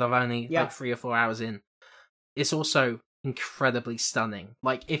 And I've only like 3 or 4 hours in. It's also incredibly stunning.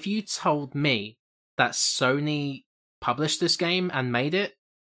 Like, if you told me that Sony published this game and made it,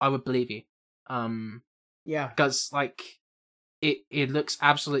 I would believe you. Because like it looks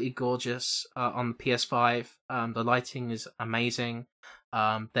absolutely gorgeous on the PS5. The lighting is amazing.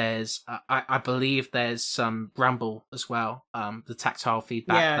 There's I believe there's some rumble as well. The tactile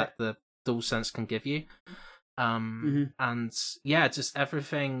feedback that the DualSense can give you. And just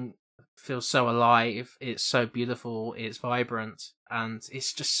everything feels so alive. It's so beautiful. It's vibrant, and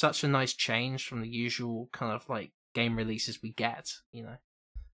it's just such a nice change from the usual kind of like game releases we get.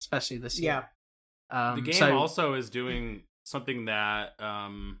 Especially this year. The game also is doing something that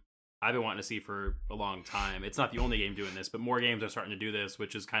I've been wanting to see for a long time. It's not the only game doing this, but more games are starting to do this,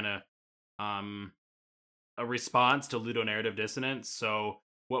 which is kind of a response to ludonarrative dissonance. So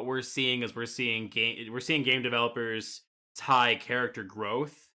what we're seeing is we're seeing game developers tie character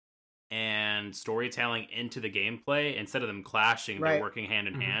growth and storytelling into the gameplay instead of them clashing. They're working hand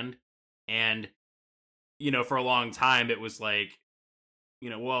in hand. And for a long time it was like,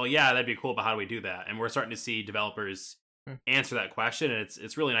 that'd be cool, but how do we do that? And we're starting to see developers answer that question, and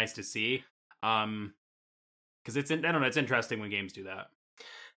it's really nice to see. Because it's interesting when games do that.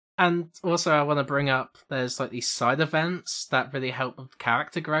 And also, I want to bring up there's like these side events that really help with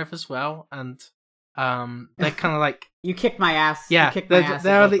character growth as well, and they're kind of like you kicked my ass. Yeah,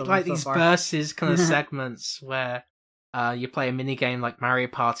 there are like these so versus kind of segments where you play a mini game like Mario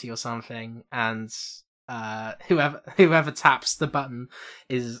Party or something, and whoever taps the button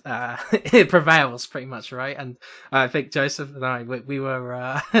is it prevails pretty much, right? And I think Joseph and I we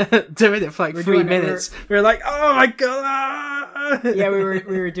were doing it for like 3 minutes. We were like, oh my god! We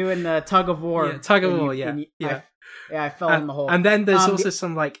were doing the tug of war. I fell in the hole. And then there's also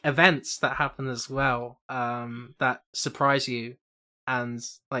some like events that happen as well that surprise you and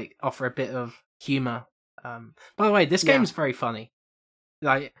like offer a bit of humor. By the way, this game is very funny.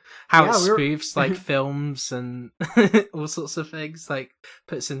 Like how it spoofs like films and all sorts of things, like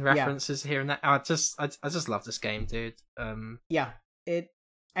puts in references here and there. I just love this game, dude.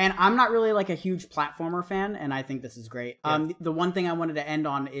 And I'm not really like a huge platformer fan, and I think this is great. The one thing I wanted to end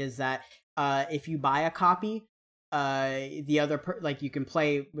on is that if you buy a copy, the other you can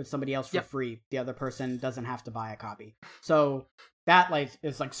play with somebody else for free. The other person doesn't have to buy a copy. So that like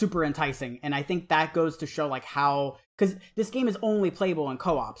is like super enticing, and I think that goes to show like how, because this game is only playable in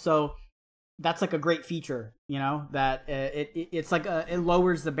co-op. So that's like a great feature, that it's like it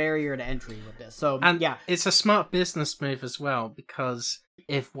lowers the barrier to entry with this. So and it's a smart business move as well, because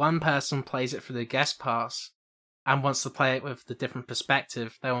if one person plays it for the guest pass and wants to play it with the different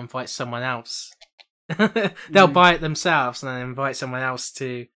perspective, they'll invite someone else. They'll buy it themselves and then invite someone else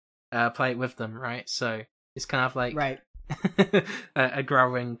to play it with them, right? So it's kind of like a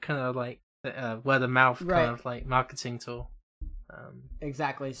growing kind of like word of mouth kind of like marketing tool.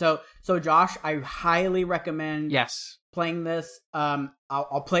 Exactly. So Josh, I highly recommend playing this.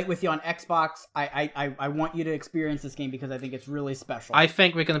 I'll play it with you on Xbox. I want you to experience this game because I think it's really special. I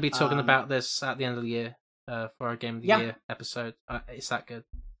think we're going to be talking about this at the end of the year for our Game of the Year episode. It's that good.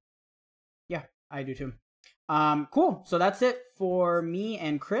 Yeah, I do too. Cool. So that's it for me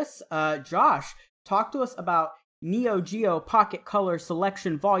and Chris. Josh, talk to us about Neo Geo Pocket Color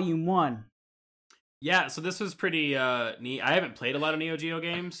Selection Volume 1. Yeah, so this was pretty neat. I haven't played a lot of Neo Geo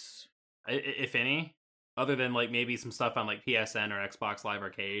games, if any, other than like maybe some stuff on like PSN or Xbox Live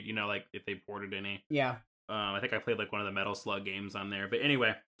Arcade, like if they ported any. Yeah. I think I played like one of the Metal Slug games on there. But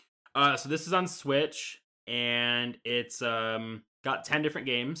anyway, so this is on Switch, and it's got 10 different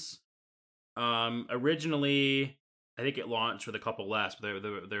games. Originally, I think it launched with a couple less, but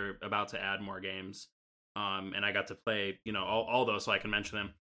they're about to add more games. And I got to play, all those, so I can mention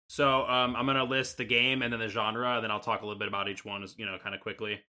them. So I'm going to list the game and then the genre, and then I'll talk a little bit about each one, kind of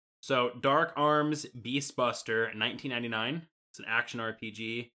quickly. So Dark Arms Beast Buster, 1999. It's an action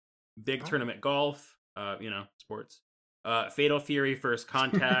RPG. Big Tournament Golf, sports. Fatal Fury First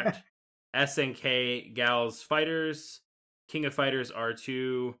Contact. SNK Gals Fighters. King of Fighters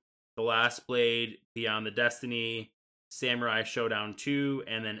R2. The Last Blade, Beyond the Destiny. Samurai Showdown 2.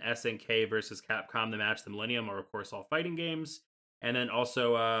 And then SNK versus Capcom, The Match, The Millennium, are of course all fighting games. And then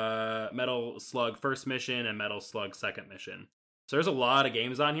also Metal Slug First Mission and Metal Slug Second Mission. So there's a lot of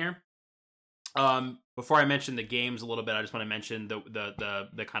games on here. Before I mention the games a little bit, I just want to mention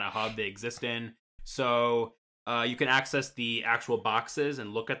the kind of hub they exist in. So you can access the actual boxes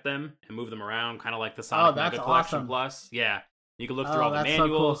and look at them and move them around, kind of like the Sonic Mega Collection Plus. Yeah, you can look through all the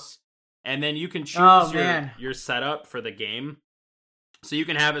manuals, so cool. And then you can choose your setup for the game. So you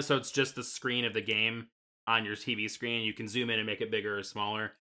can have it so it's just the screen of the game on your TV screen. You can zoom in and make it bigger or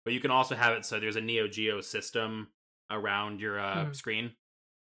smaller, but you can also have it so there's a Neo Geo system around your screen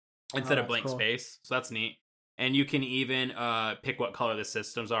instead of blank space. So that's neat. And you can even pick what color the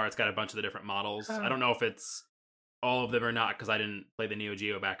systems are. It's got a bunch of the different models. I don't know if it's all of them or not because I didn't play the Neo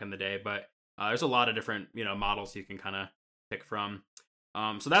Geo back in the day, but there's a lot of different models you can kind of pick from.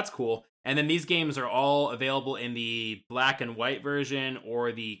 So that's cool. And then these games are all available in the black and white version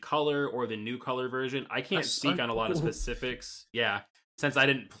or the color or the new color version. I can't speak on a lot of specifics. Yeah, since I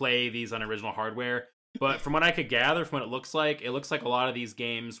didn't play these on original hardware. But from what I could gather from what it looks like a lot of these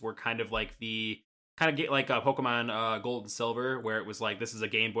games were kind of like like a Pokemon Gold and Silver, where it was like, this is a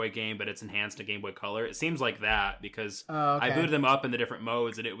Game Boy game, but it's enhanced to Game Boy Color. It seems like that because I booted them up in the different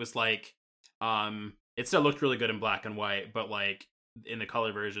modes, and it was like, it still looked really good in black and white, but like, in the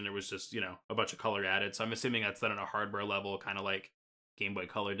color version there was just a bunch of color added, so I'm assuming that's done on a hardware level, kind of like Game Boy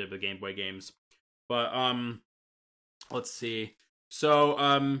Color did with Game Boy games. But let's see,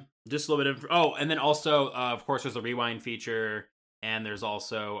 so just a little bit of and then also of course there's a rewind feature, and there's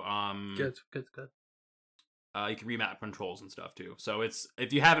also good you can remap controls and stuff too. So it's,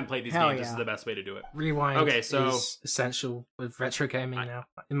 if you haven't played these games, this is the best way to do it. Rewind is essential with retro gaming now,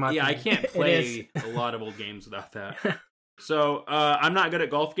 in my opinion. I can't play a lot of old games without that. So, I'm not good at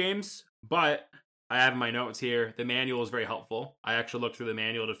golf games, but I have in my notes here, the manual is very helpful. I actually looked through the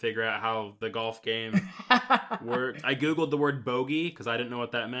manual to figure out how the golf game worked. I Googled the word bogey, because I didn't know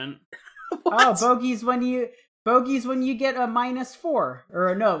what that meant. Bogey's when you get a -4,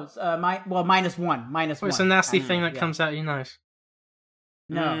 or no, -1. It's a nasty thing that comes out your nose.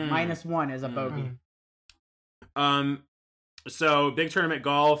 No, -1 is a bogey. So Big Tournament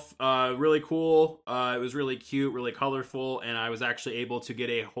Golf, really cool. It was really cute, really colorful, and I was actually able to get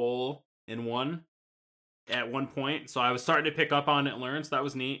a hole in one at one point. So I was starting to pick up on it and learn, so that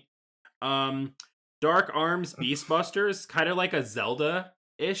was neat. Dark Arms Beast Buster is kind of like a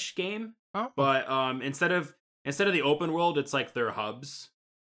Zelda-ish game, but instead of the open world, it's like their hubs.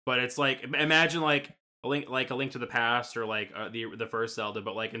 But it's like, imagine like a Link to the Past, or like the first Zelda,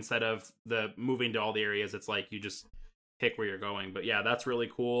 but like instead of the moving to all the areas, it's like you just pick where you're going. But yeah, that's really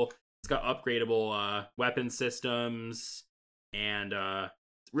cool. It's got upgradable weapon systems, and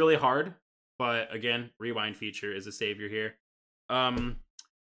it's really hard, but again, rewind feature is a savior here.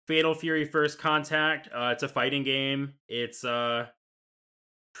 Fatal Fury First Contact, it's a fighting game. It's I'm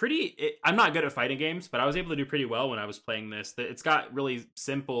not good at fighting games, but I was able to do pretty well when I was playing this. It's got really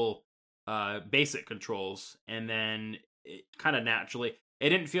simple basic controls, and then it kind of naturally. It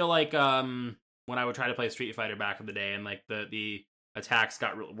didn't feel like when I would try to play Street Fighter back in the day, and like the attacks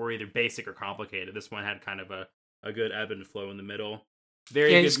were either basic or complicated. This one had kind of a good ebb and flow in the middle.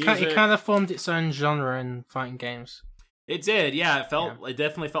 Very good music. It kind of formed its own genre in fighting games. It did, yeah. It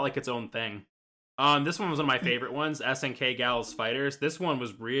definitely felt like its own thing. This one was one of my favorite ones, SNK Gals Fighters. This one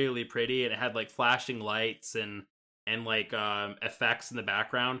was really pretty, and it had like flashing lights and like effects in the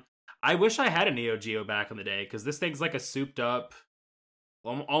background. I wish I had a Neo Geo back in the day, because this thing's like a souped up,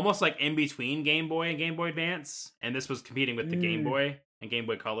 almost like in between Game Boy and Game Boy Advance, and this was competing with the Game Boy and Game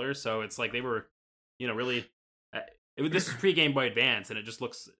Boy Color, so it's like they were, really. This is pre-Game Boy Advance, and it just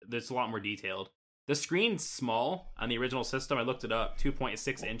looks, there's a lot more detailed. The screen's small on the original system. I looked it up,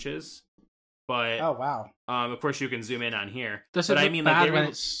 2.6 inches. But oh wow! Of course, you can zoom in on here. Does it look bad when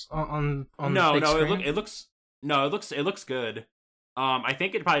it's on no, big screen? It looks good. I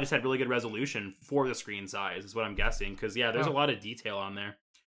think it probably just had really good resolution for the screen size, is what I'm guessing. Because there's a lot of detail on there.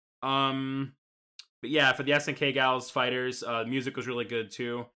 But yeah, for the SNK Gals Fighters, music was really good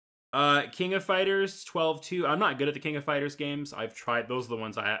too. King of Fighters 12-2. I'm not good at the King of Fighters games. I've tried, those are the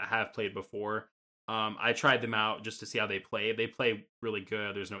ones I have played before. I tried them out just to see how they play. They play really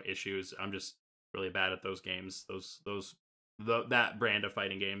good. There's no issues. I'm just really bad at those games. That brand of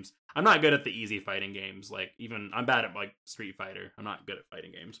fighting games. I'm not good at the easy fighting games. Like, even I'm bad at like Street Fighter. I'm not good at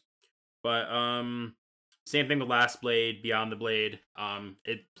fighting games. But same thing with Last Blade, Beyond the Blade.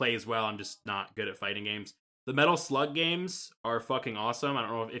 It plays well. I'm just not good at fighting games. The Metal Slug games are fucking awesome. I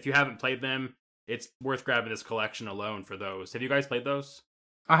don't know if you haven't played them, it's worth grabbing this collection alone for those. Have you guys played those?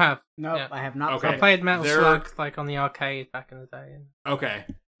 I have. No, yeah. I have not. Okay. I played Metal Slug like on the arcade back in the day. Okay.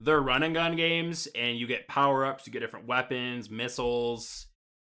 They're run and gun games, and you get power-ups, you get different weapons, missiles.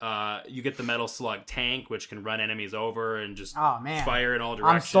 You get the Metal Slug tank, which can run enemies over and just fire in all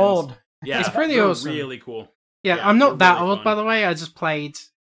directions. I'm sold. Yeah, it's pretty awesome. Really cool. Yeah, I'm not that old, by the way. I just played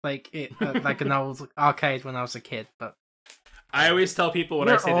like it like an old arcade when I was a kid. But I always tell people when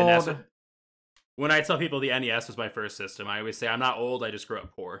I say the NES, when I tell people the NES was my first system, I always say I'm not old. I just grew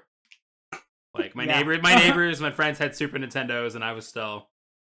up poor. Like my neighbors, my friends had Super Nintendos, and I was still,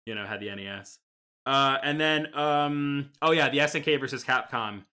 had the NES. And then the SNK versus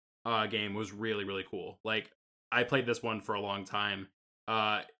Capcom game was really, really cool. Like, I played this one for a long time.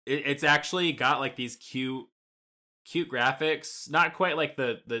 It's actually got like these cute graphics, not quite like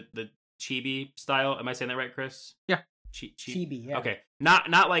the chibi style. Am I saying that right, Chris? Yeah, chibi. Yeah. Okay, not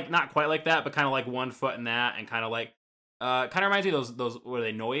quite like that, but kind of like 1 foot in that, and kind of like kind of reminds me of those what are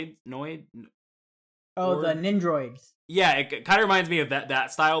they, Noid? Oh, the Nindroids. Yeah, it kind of reminds me of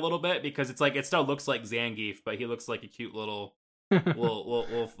that style a little bit, because it's like, it still looks like Zangief, but he looks like a cute little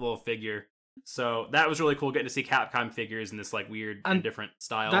little figure. So that was really cool, getting to see Capcom figures in this like weird and different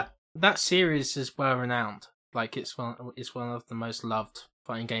style. That series is well renowned. Like, it's one of the most loved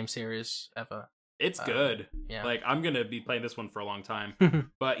fighting game series ever. It's good. Yeah. Like, I'm gonna be playing this one for a long time.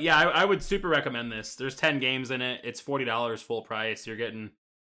 But yeah, I would super recommend this. There's 10 games in it. It's $40 full price. You're getting,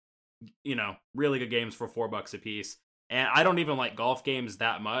 really good games for $4 a piece. And I don't even like golf games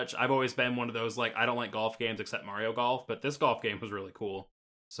that much. I've always been one of those, like, I don't like golf games except Mario Golf, but this golf game was really cool.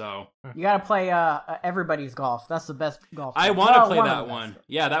 So you gotta play Everybody's Golf. That's the best golf game. I want to play that one.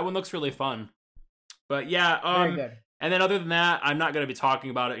 Yeah, that one looks really fun. But yeah, very good. And then other than that, I'm not going to be talking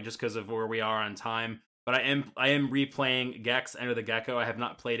about it just because of where we are on time. But I am replaying Gex Enter the Gecko. I have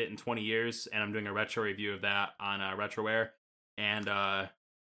not played it in 20 years, and I'm doing a retro review of that on RetroWare. And I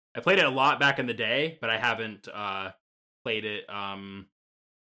played it a lot back in the day, but I haven't played it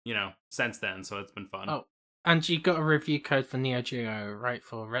since then, so it's been fun. Oh, and you got a review code for Neo Geo, right,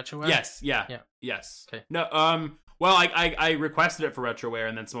 for RetroWare? Yes, yeah. Yes. Okay. No, well, I requested it for RetroWare,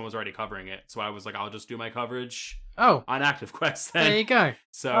 and then someone was already covering it, so I was like, I'll just do my coverage on Active Quest then. There you go.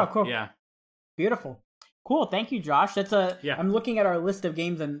 So, cool. Yeah. Beautiful. Cool, thank you, Josh. I'm looking at our list of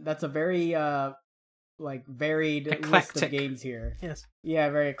games, and that's a very varied eclectic list of games here. Yes. Yeah,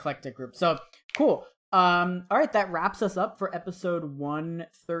 very eclectic group. So, cool. All right, that wraps us up for episode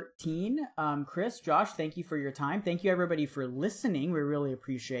 113. Chris, Josh, thank you for your time. Thank you, everybody, for listening. We really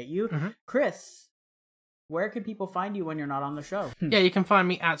appreciate you. Mm-hmm. Chris, where can people find you when you're not on the show? Yeah, you can find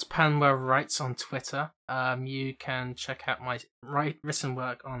me at Panwell Writes on Twitter. You can check out my written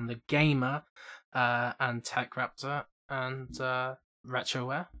work on The Gamer and Tech Raptor and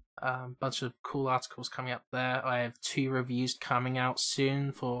RetroWare. Bunch of cool articles coming up there. I have 2 reviews coming out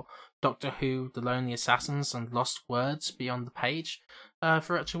soon for Doctor Who, The Lonely Assassins, and Lost Words Beyond the Page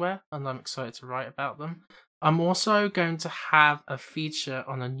for RetroWare, and I'm excited to write about them. I'm also going to have a feature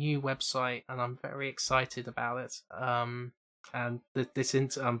on a new website, and I'm very excited about it. and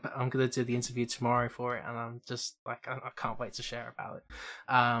I'm gonna do the interview tomorrow for it, and I'm just like I can't wait to share about it.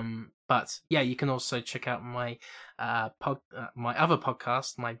 But yeah, you can also check out my my other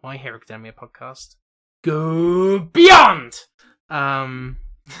podcast, my Hero Academia podcast, Go Beyond. And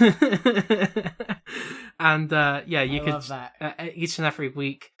yeah, you can each and every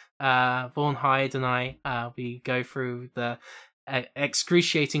week. Vaughn Hyde and I we go through the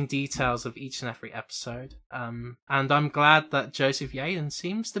excruciating details of each and every episode. And I'm glad that Joseph Yaden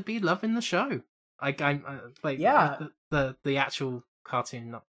seems to be loving the show. I'm like the actual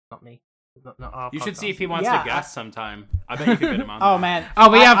cartoon, not me. Not our You podcast. should see if he wants to guest sometime. I bet you could get him on. Oh man!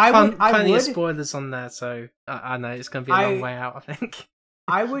 Oh, we have plenty of spoilers on there, so I know it's going to be a long way out. I think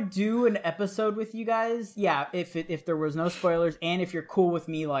I would do an episode with you guys. Yeah, if there was no spoilers, and if you're cool with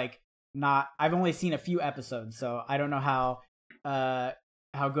me, like I've only seen a few episodes, so I don't know how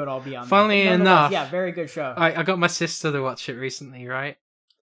good I'll be on. Funnily enough, yeah, very good show. I got my sister to watch it recently, right?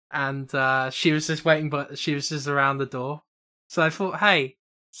 And she was just waiting, but she was just around the door. So I thought, hey,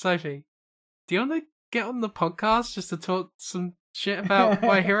 Sophie, do you want to get on the podcast just to talk some shit about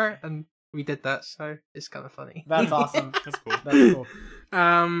My Hero? And we did that, so it's kind of funny. That's awesome. That's cool. That's cool.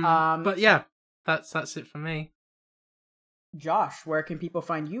 But yeah, that's it for me. Josh, where can people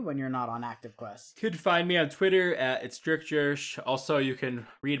find you when you're not on Active Quest? You could find me on Twitter at itsdrickjersh. Also, you can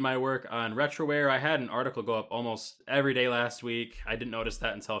read my work on Retroware. I had an article go up almost every day last week. I didn't notice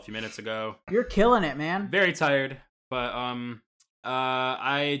that until a few minutes ago. You're killing it, man. Very tired, but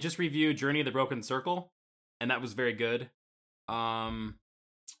I just reviewed Journey of the Broken Circle, and that was very good.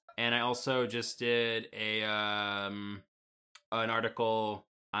 And I also just did an article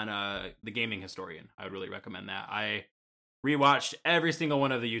on The Gaming Historian. I would really recommend that. I rewatched every single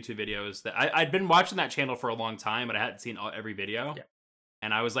one of the YouTube videos that I'd been watching that channel for a long time, but I hadn't seen every video. Yeah.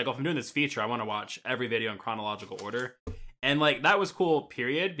 And I was like, if I'm doing this feature, I want to watch every video in chronological order. And like, that was cool,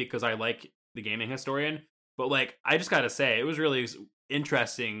 period, because I like The Gaming Historian. But like, I just gotta say, it was really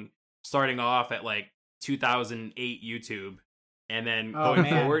interesting starting off at like 2008 YouTube and then going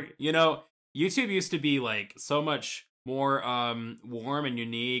forward. You know, YouTube used to be like so much more warm and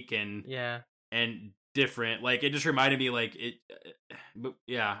unique and different. Like, it just reminded me like it but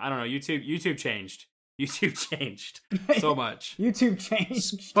yeah, I don't know, YouTube changed. YouTube changed so much. YouTube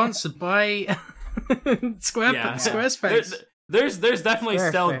changed. Sponsored by Squarespace. There's definitely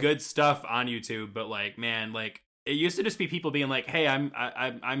still good stuff on YouTube, but like, man, like, it used to just be people being like, hey,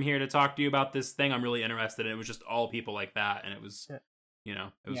 I'm here to talk to you about this thing I'm really interested in. It was just all people like that, and it was you know,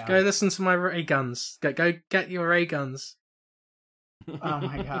 it was Go listen to my ray guns. Go get your ray guns. Oh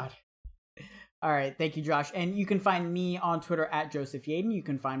my god. All right, thank you, Josh. And you can find me on Twitter at Joseph Yaden. You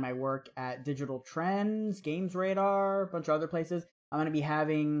can find my work at Digital Trends, Games Radar, a bunch of other places. I'm going to be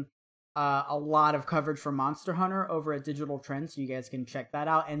having a lot of coverage for Monster Hunter over at Digital Trends, so you guys can check that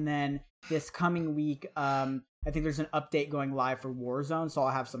out. And then this coming week, I think there's an update going live for Warzone, so I'll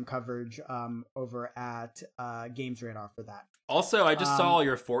have some coverage over at Games Radar for that. Also, I just saw all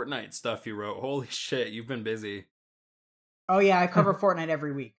your Fortnite stuff you wrote. Holy shit, you've been busy. Oh yeah, I cover Fortnite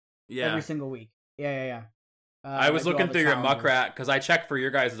every week. Yeah. Every single week. Yeah. I was looking through your Muckrat because I check for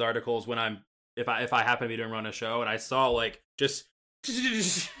your guys' articles when if I happen to be doing run a show, and I saw like just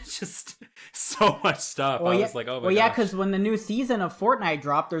so much stuff. I was like, oh my gosh. Because when the new season of Fortnite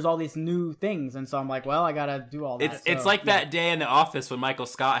dropped, there's all these new things, and so I'm like, well, I gotta do all that. It's like that day in the office when Michael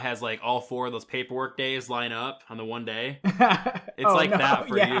Scott has like all 4 of those paperwork days line up on the one day. It's that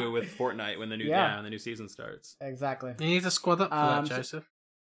for you with Fortnite when the new season starts. Exactly. You need to squad up for that, Joseph.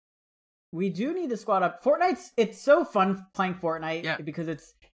 We do need to squad up. It's so fun playing Fortnite because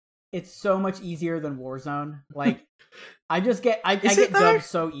it's so much easier than Warzone. Like, I get dubbed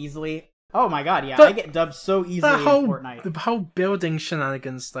so easily. Oh my god, yeah, I get dubbed so easily in Fortnite. The whole building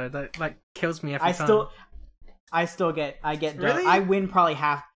shenanigans though, that like kills me every time. I get dubbed. Really? I win probably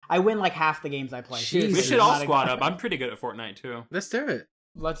half. I win like half the games I play. Jeez. We should all squad up. I'm pretty good at Fortnite too. Let's do it.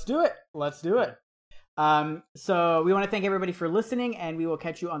 Let's do it. So we want to thank everybody for listening, and we will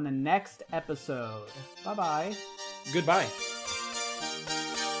catch you on the next episode. Bye-bye. Goodbye.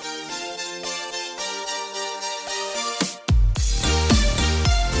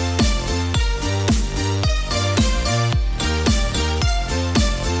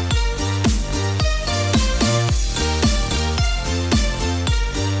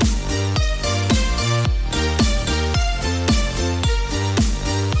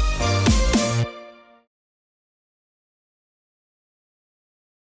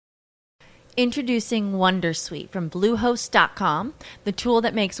 Introducing Wondersuite from Bluehost.com, the tool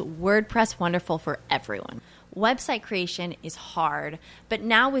that makes WordPress wonderful for everyone. Website creation is hard, but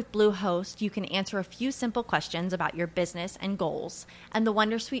now with Bluehost, you can answer a few simple questions about your business and goals, and the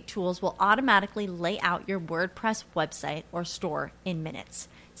Wondersuite tools will automatically lay out your WordPress website or store in minutes.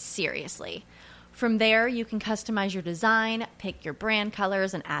 Seriously. From there, you can customize your design, pick your brand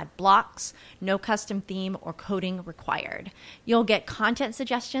colors, and add blocks. No custom theme or coding required. You'll get content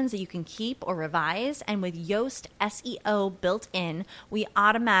suggestions that you can keep or revise, and with Yoast SEO built in, we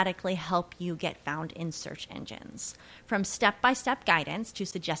automatically help you get found in search engines. From step-by-step guidance to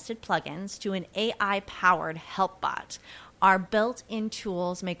suggested plugins to an AI-powered help bot, our built-in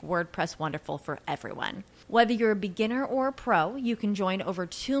tools make WordPress wonderful for everyone. Whether you're a beginner or a pro, you can join over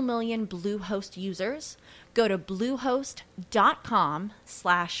 2 million Bluehost users. Go to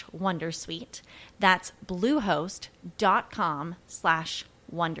bluehost.com/wondersuite. That's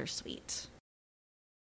bluehost.com/wondersuite.